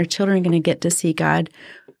and our children are going to get to see God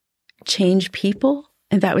change people.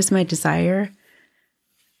 And that was my desire.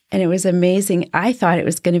 And it was amazing. I thought it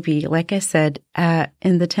was going to be, like I said,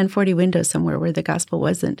 in the 1040 window somewhere where the gospel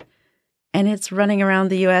wasn't. And it's running around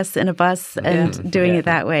the U.S. in a bus and doing it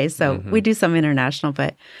that way. So we do some international,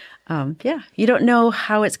 but you don't know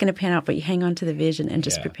how it's going to pan out, but you hang on to the vision and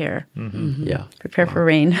just prepare. Yeah. Prepare for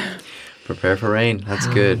rain. Prepare for rain. That's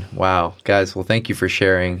good. Wow. Guys, well, thank you for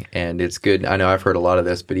sharing. And it's good. I know I've heard a lot of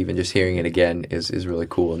this, but even just hearing it again is really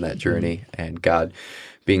cool in that journey. And God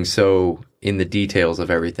being so in the details of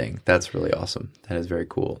everything. That's really awesome. That is very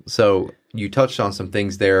cool. So you touched on some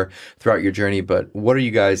things there throughout your journey, but what are you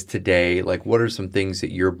guys today? Like, what are some things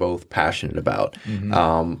that you're both passionate about?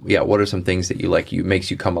 What are some things that you like, makes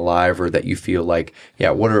you come alive, or that you feel like,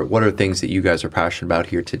 what are things that you guys are passionate about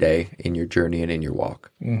here today in your journey and in your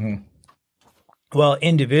walk? well,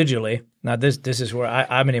 individually, now this is where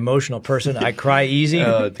I'm an emotional person. I cry easy.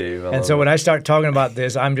 Oh, Dave. And so when I start talking about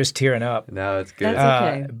this, I'm just tearing up. No, it's good. That's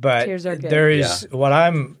okay. But Tears are good. there is what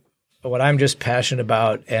I'm just passionate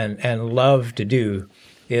about and love to do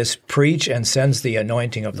is preach and sense the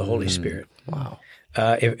anointing of the Holy Spirit. Wow.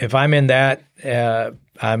 If I'm in that,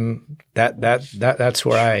 that's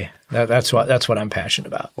where that's what I'm passionate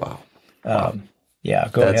about. Wow. Go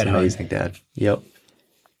That's ahead. Hon. amazing, Dad. Yep.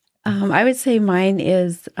 I would say mine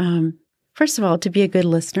is, first of all, to be a good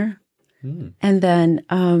listener. And then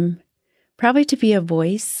probably to be a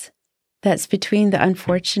voice that's between the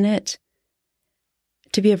unfortunate,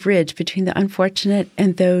 to be a bridge between the unfortunate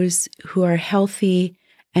and those who are healthy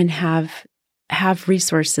and have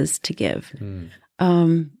resources to give.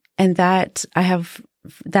 And that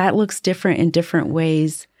that looks different in different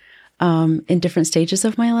ways, in different stages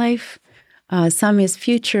of my life. Some is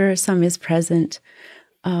future, some is present.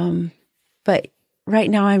 But right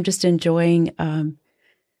now I'm just enjoying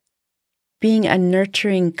being a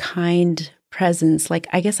nurturing, kind presence. Like,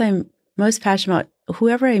 I guess I'm most passionate about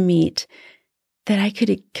whoever I meet, that I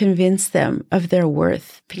could convince them of their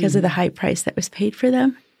worth because of the high price that was paid for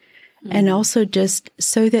them. And also just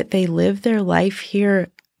so that they live their life here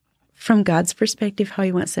from God's perspective, how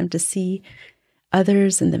he wants them to see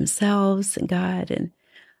others and themselves and God. And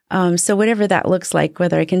so whatever that looks like,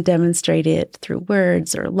 whether I can demonstrate it through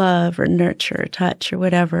words or love or nurture or touch or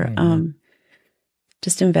whatever,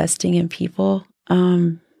 just investing in people.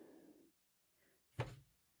 I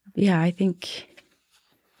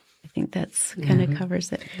think that's kind of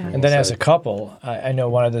covers it. Yeah. And then as a couple, I know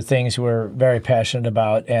one of the things we're very passionate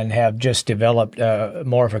about and have just developed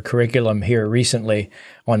more of a curriculum here recently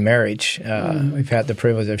on marriage. We've had the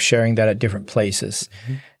privilege of sharing that at different places.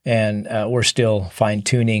 And we're still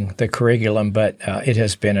fine-tuning the curriculum, but it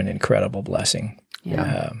has been an incredible blessing.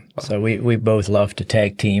 So we both love to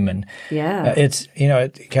tag team. And it's,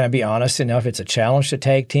 can I be honest enough, it's a challenge to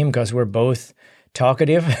tag team because we're both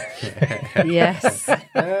talkative. Yes.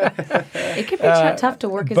 It can be tough to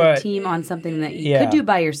work as a team on something that you could do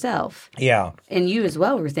by yourself. Yeah. And you as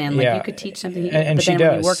well, Ruthann. Like, you could teach something, And but she then when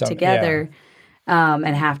you does work some- together and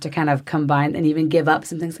have to kind of combine and even give up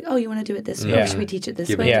some things like, oh, you want to do it this way? Or should we teach it this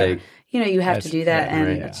Give way? and take. You have to do that, and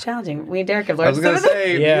it's challenging. We and Derek have learned I was going to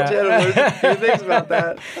say, me and Jen have learned a few things about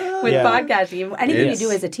that. with podcasting. Anything you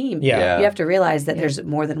do as a team, you have to realize that there's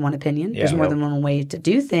more than one opinion. There's more than one way to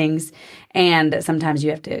do things, and sometimes you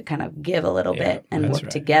have to kind of give a little bit and work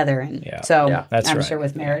together. And so I'm sure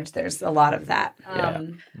with marriage, there's a lot of that.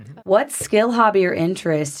 What skill, hobby, or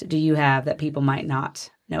interest do you have that people might not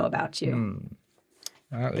know about you?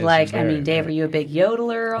 Like, Dave, are you a big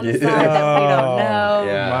yodeler on the side that we don't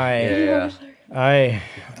know? I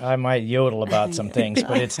might yodel about some things,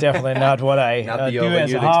 but it's definitely not what I do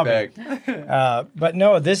as a hobby. But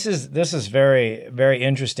no, this is very, very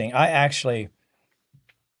interesting. I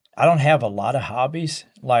don't have a lot of hobbies.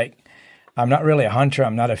 Like, I'm not really a hunter.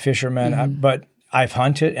 I'm not a fisherman, but I've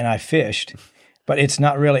hunted and I fished. But it's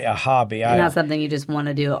not really a hobby. It's not something you just want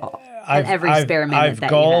to do in every spare minute I've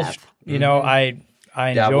golfed. You have.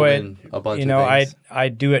 I enjoy it. A bunch of things. I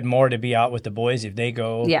do it more to be out with the boys if they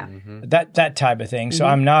go. Yeah. That type of thing. So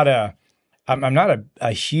I'm not a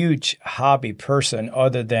huge hobby person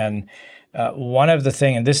other than one of the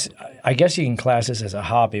things, and this, I guess you can class this as a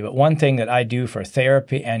hobby, but one thing that I do for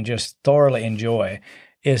therapy and just thoroughly enjoy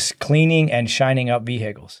is cleaning and shining up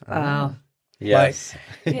vehicles. Wow. Yes.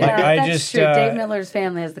 That's true. Dave Miller's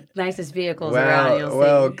family has the nicest vehicles around.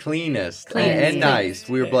 You'll see. Cleanest and nice.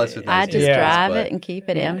 We were blessed with nice. I just drive it and keep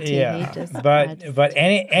it empty. Yeah, but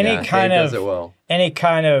any kind does it well. Any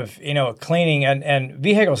kind of cleaning and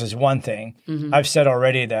vehicles is one thing. Mm-hmm. I've said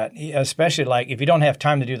already that, especially like if you don't have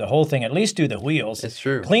time to do the whole thing, at least do the wheels. It's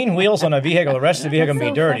true. Clean wheels on a vehicle, the rest of the vehicle can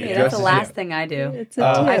be dirty. Funny. That's the last thing I do.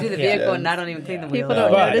 I do the vehicle and I don't even clean the wheels. People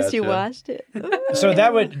don't notice you washed it. So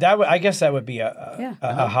that would I guess that would be a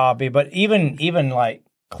hobby. But even like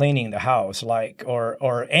cleaning the house, like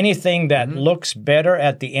or anything that looks better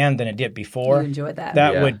at the end than it did before. You enjoy that.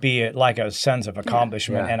 That would be like a sense of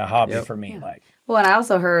accomplishment and a hobby for me. Like. Well, and I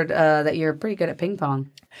also heard that you're pretty good at ping pong.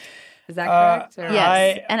 Is that correct? Or?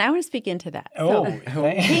 Yes, and I want to speak into that.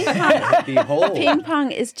 Ping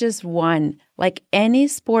pong is just one. Like any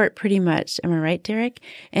sport, pretty much. Am I right, Derek?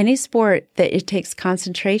 Any sport that it takes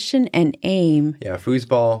concentration and aim. Yeah,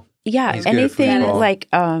 foosball. Yeah, anything like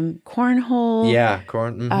cornhole. Yeah,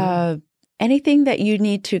 corn. Anything that you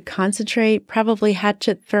need to concentrate, probably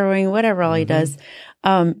hatchet throwing, whatever all he does.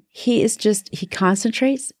 He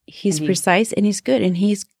concentrates, he's precise, and he's good. And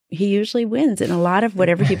he usually wins in a lot of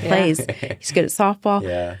whatever he plays. He's good at softball.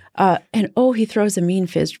 Yeah. He throws a mean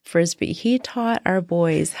frisbee. He taught our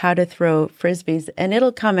boys how to throw frisbees, and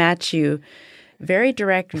it'll come at you very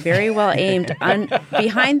direct, very well aimed,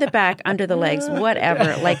 behind the back, under the legs,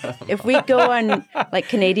 whatever. Like if we go on like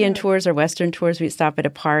Canadian tours or Western tours, we'd stop at a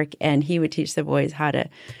park and he would teach the boys how to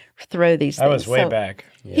throw these things. I was way back.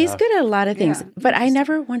 He's good at a lot of things, but I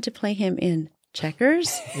never want to play him in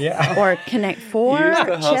checkers or Connect Four. He used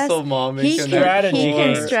to hustle Mom in he Connect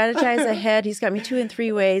can Four. strategize ahead. He's got me 2 and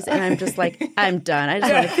 3 ways, and I'm just like, I'm done. I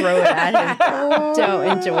just want to throw it at him.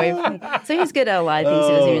 Don't enjoy. So he's good at a lot of things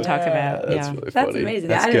he doesn't even talk about. That's really That's funny. amazing.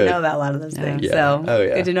 That's I didn't good. know about a lot of those things. Yeah. So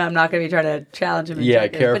good to know I'm not going to be trying to challenge him in Yeah,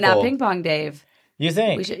 checkers. But now careful. ping pong, Dave. You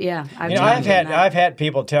think? We should, I've had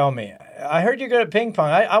people tell me, I heard you're good at ping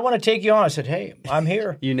pong. I want to take you on. I said, hey, I'm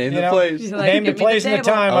here. You name the place. Name the place and the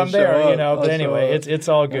time. I'm there. But anyway, it's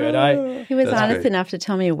all good. He was honest enough to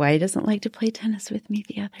tell me why he doesn't like to play tennis with me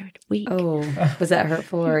the other week. Oh, was that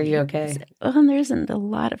hurtful or are you okay? Well, there isn't a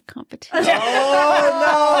lot of competition. Tennis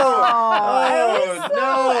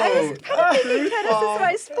is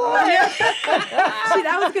my sport. See,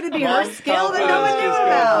 that was going to be her skill that no one knew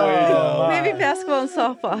about. Maybe basketball and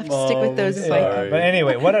softball. I have to stick with those. But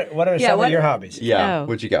anyway, what are some of your hobbies? Yeah,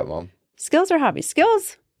 what you got, Mom? Skills or hobbies?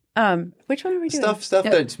 Skills. Which one are we doing? Stuff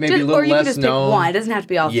that's maybe a little or you less can just known. pick one. It doesn't have to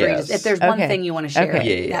be all three. Yes. Just, if there's one thing you want to share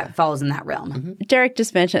that falls in that realm. Mm-hmm. Derek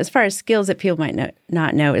just mentioned, as far as skills that people might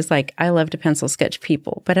not know, is like I love to pencil sketch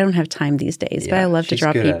people, but I don't have time these days. But I love to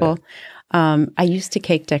draw people. I used to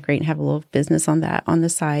cake decorate and have a little business on that on the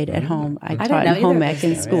side at home. I taught in home ec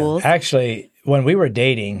in schools. Actually, when we were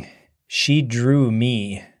dating, she drew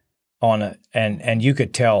me on it, and you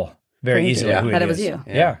could tell very easily who it is. That it was you.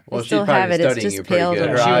 Yeah. Well, still she's probably have it. It's studying just you pretty paled good.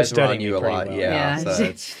 over. Her She was eyes were on studying you a pretty lot. well. Yeah. Yeah. So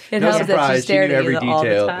it's It no helps that she surprise. She stared knew at every you all the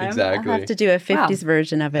detail. time. Exactly. I'll have to do a 50s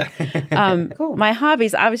version of it. Cool. My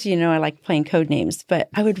hobbies, obviously, I like playing code names, but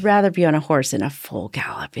I would rather be on a horse in a full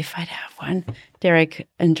gallop if I'd have one. Derek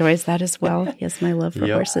enjoys that as well. He has my love for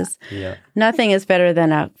horses. Yeah. Nothing is better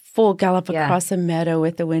than a full gallop across a meadow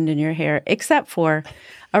with the wind in your hair, except for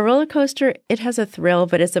a roller coaster. It has a thrill,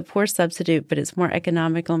 but it's a poor substitute, but it's more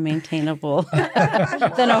economical and maintainable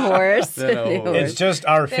than a horse. It's just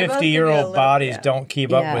our 50-year-old bodies don't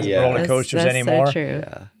keep up with roller coasters anymore. That's so true.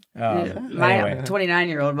 Yeah. My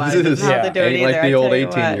 29-year-old body doesn't know how to do it Ain't either. like the I old tell you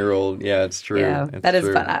what. 18-year-old. Yeah, it's true. Yeah, It's that is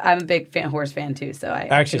true. fun. I'm a big horse fan too, so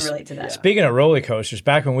I can relate to that. Speaking of roller coasters,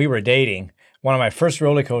 back when we were dating, one of my first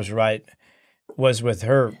roller coaster rides was with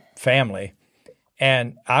her family.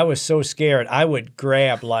 And I was so scared, I would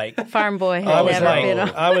grab like Farm boy had I was never like, been on.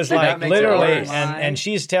 I was That like makes it literally, worse. and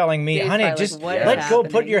she's telling me, Dave's honey, probably just like, what let is go,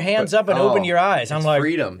 put happening? your hands up and open your eyes. I'm It's like,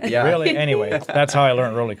 freedom. Yeah. really? Anyway, that's how I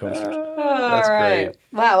learned roller coasters. That's great.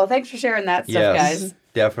 Wow. Well, thanks for sharing that stuff, guys.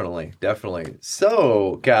 Definitely.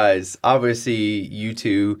 So, guys, obviously you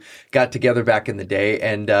two got together back in the day,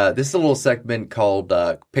 and this is a little segment called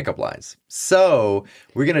Pickup Lines. So,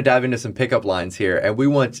 we're going to dive into some pickup lines here, and we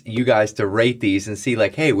want you guys to rate these and see,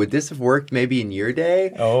 like, hey, would this have worked maybe in your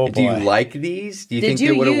day? Oh, Do you boy. like these? Do you think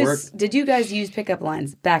they would have worked? Did you guys use pickup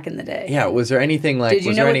lines back in the day? Yeah, was there anything like, Did you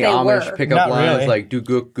was know there any what they Amish were? pickup Not lines really. like do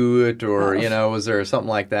good or, was there something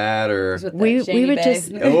like that? Or With We that Shady would Bay?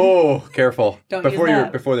 just- oh, careful. Don't Before use you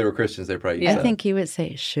before they were Christians, they probably used I that. think he would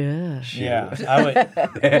say, shush. Yeah, I would.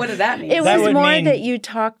 What did that mean? It That was would more mean- that you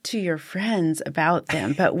talked to your friends about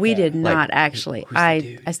them, but we did not actually.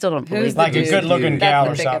 I still don't believe Like a Dude. good-looking Dude. gal or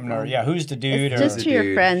That's the pickup something, or line. who's the dude? just or, to your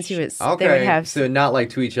Dude. friends. They Okay, would have. so not like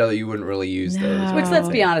to each other, you wouldn't really use those. No. Which, let's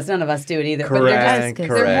be honest, none of us do it either. Correct, But they're, just,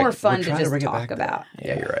 correct. they're more fun We're to trying just bring it talk back, though. about.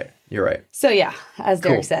 Yeah, you're right. You're right. So yeah, as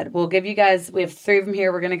Derek Cool. said, we'll give you guys. We have 3 of them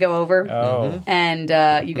here. We're going to go over, Oh, and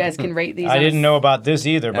you guys can rate these. I didn't know about this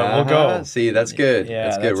either, but we'll go. See, that's good. Yeah,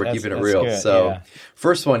 that's good. We're keeping it that's real. good, So, yeah.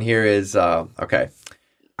 first one here is okay.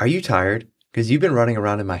 Are you tired? Because you've been running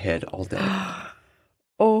around in my head all day.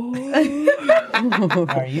 Oh.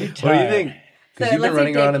 Are you tired? What do you think? Because So you've been let's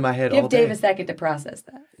running see, around Dave- in my head Give all day. Dave a second to process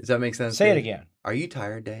that. Does that make sense? Say it Dave? again. Are you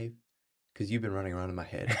tired, Dave? Because you've been running around in my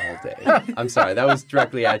head all day. I'm sorry, that was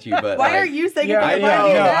directly at you, but Why like, are you saying Yeah, I it? know.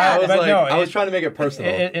 Yeah, no, I was but like, no, I was it- trying to make it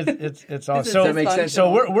personal. It's all This is so. that make sense?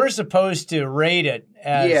 So we're supposed to rate it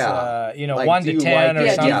as Yeah. Like, 1 do to you 10 like or it? Yeah.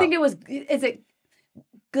 Do something. you think it was? Is it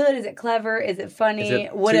good? Is it clever? Is it funny? Is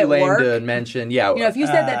it Would too it lame work? to mention? Yeah. You know, if you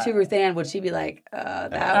said that to Ruth Ann, would she be like, "That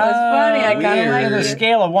was funny. I kind of weird. like On a it."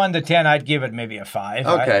 scale of 1 to 10, I'd give it maybe a 5.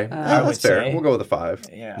 Okay, I would that's fair. say. We'll go with a 5.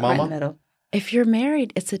 Yeah. Right in Mama. the middle. If you're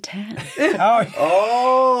married, it's a 10. Oh,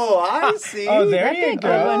 Oh, I see. Oh, there That'd be you a good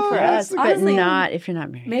go. one for Yeah, us, that's a but good one. not if you're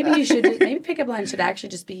not married. Maybe you should. Maybe pickup lines should actually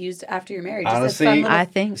just be used after you're married. Just Honestly, as fun little, I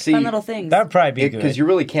think. See, fun little things. that'd probably be good. because you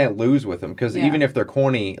really can't lose with them. Because Yeah. even if they're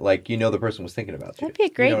corny, like the person was thinking about you. That'd be a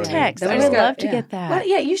great know what I mean? text. Then I we would just got- love to yeah. get that. Well,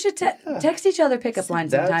 yeah, you should text each other pickup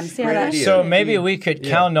lines That's sometimes. See how great that. idea. So maybe we could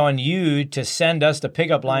count on you to send us the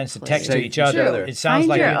pickup lines to text to Text each other. other. It sounds Find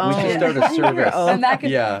like your we own. We should should. start a service. And that could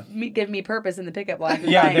Yeah. give me purpose in the pickup line.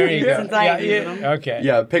 Yeah, there you go. Since I Yeah, use them. okay.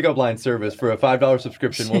 Yeah, pickup line service for a $5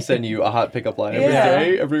 subscription. We'll send you a hot pickup line every Yeah.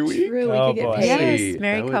 day, every week. True, we Oh, could get boy. paid. Yes, Hey,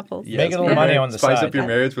 married that would- couples. yes, Make a little yeah. money on the Spice side. up your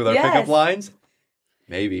marriage with our Yes. pickup lines.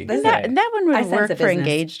 Maybe. This is- That one I would sense work a for business.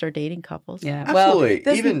 engaged or dating couples. Yeah, Absolutely.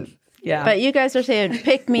 Well, this, Even yeah. But you guys are saying,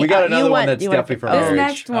 pick me We got up. another you one want, that's you want definitely for this marriage.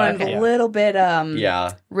 next one's Yeah. a little bit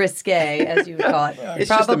yeah. risque, as you would call it. It's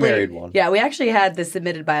just a married one. Yeah, we actually had this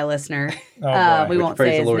submitted by a listener. Oh, boy. We Which won't praise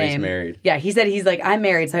say the his Lord, he's name. married. Yeah, he said he's like, I'm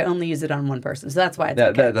married, so I only use it on one person. So that's why it's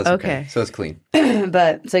okay. That's okay. Okay. So it's clean.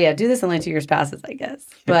 But so yeah, do this only to your spouses, I guess.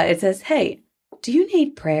 But it says, hey, do you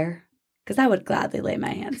need prayer? Because I would gladly lay my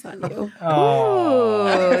hands on you. Oh.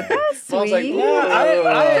 Ooh, that's Mom's like, sweet. "Ooh."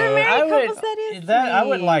 I couples, would. that is I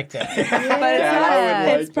would sweet. like that. But it's, Yeah, not, I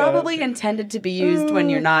would like it's probably intended to be used when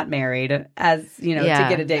you're not married, as to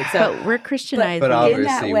get a date. So, but we're Christianizing. But in obviously,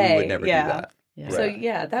 that we way, would never yeah. do that. Yeah. so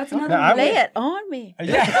yeah, that's another No, I one. would- Lay it on me.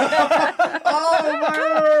 Oh,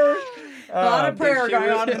 my word. A lot of prayer going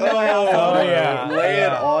on in the house. Oh, yeah. Lay it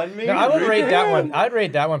Yeah. on me. No, I would rate that Really? one. I'd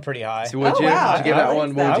rate that one pretty high. So would Oh, you? wow. Would you give I that like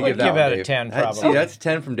one? that. What I would would you give that give one, that a Dave? 10 See, probably. that's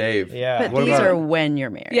 10 from Dave. Yeah. But What these about- are when you're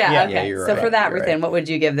married. Yeah, Yeah, okay. you're So right. for that, You're Ruth right. Ann, what would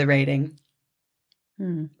you give the rating?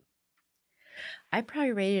 I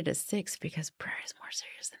probably rated a 6 because prayer is more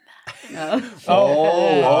serious than that. No.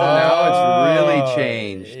 Oh, now it's really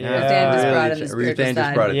changed. Yeah. Now it's Ruth Ann just really brought in the changed. spiritual Ruth Ann just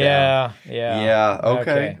side. brought it down. Yeah. Yeah. Okay.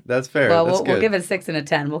 Okay. That's fair. Well, That's we'll good. give it a 6 and a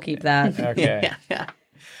 10. We'll keep that. Okay. Yeah.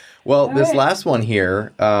 Well, this right. last one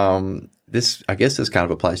here, this I guess this kind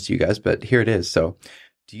of applies to you guys, but here it is. So,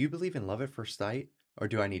 do you believe in love at first sight, or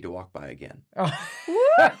do I need to walk by again?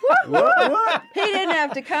 What? He didn't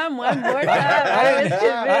have to come one more time.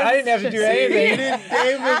 I didn't have to do anything.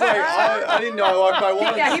 Dave was like, I didn't know I walked by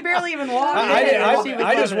once. Yeah, he barely even walked.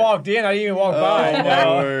 I just walked in. I didn't even walk by. Oh, my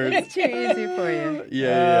No. word. It's too easy for you.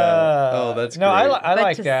 Yeah. Oh, that's no. great. I But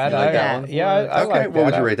like to that. see I, that. Yeah. I Okay, like what that.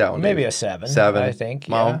 would you rate that one, Maybe Dave? a 7. 7, I think.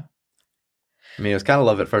 Mom? I mean, it was kind of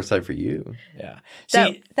love at first sight for you. Yeah. That,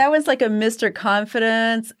 See, that was like a Mr.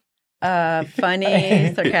 Confidence,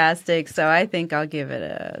 funny, sarcastic. So I think I'll give it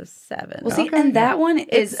a 7. Well, see, and that one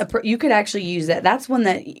is you could actually use that. That's one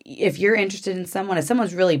that if you're interested in someone, if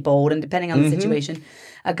someone's really bold, and depending on the situation,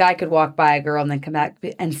 a guy could walk by a girl and then come back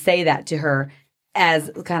and say that to her as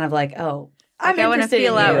kind of like, "Oh, I'm I want to interested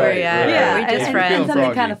feel in out you." where you're at. Yeah, We're just and friends. something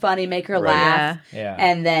Froggy. kind of funny, make her Right. laugh, Yeah.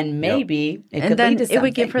 and then maybe it And could then lead to something. it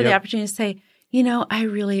would give her the Yep. opportunity to say, I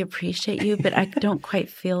really appreciate you, but I don't quite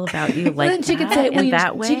feel about you Well, like then she could that say, in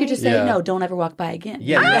that way. she could just say, Yeah. "No, don't ever walk by again."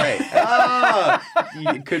 Yeah, you're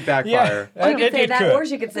right. It could backfire. She could It say that, could. or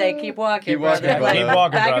she could say, "Keep walking, Keep walking, brother." brother. Keep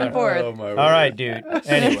walking, back brother. and forth. Oh, my word. All right, dude.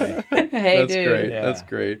 Anyway. Hey, That's dude. great. Yeah. That's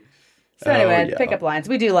great. So anyway, Oh, yeah. pickup lines.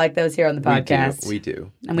 We do like those here on the podcast. We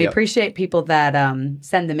do. And we Yep. appreciate people that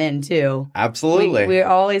send them in too. Absolutely. We're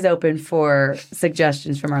always open for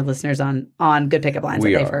suggestions from our listeners on good pickup lines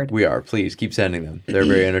that they've heard. We are. Please keep sending them. They're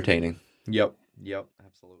very entertaining. Yep.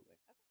 Absolutely.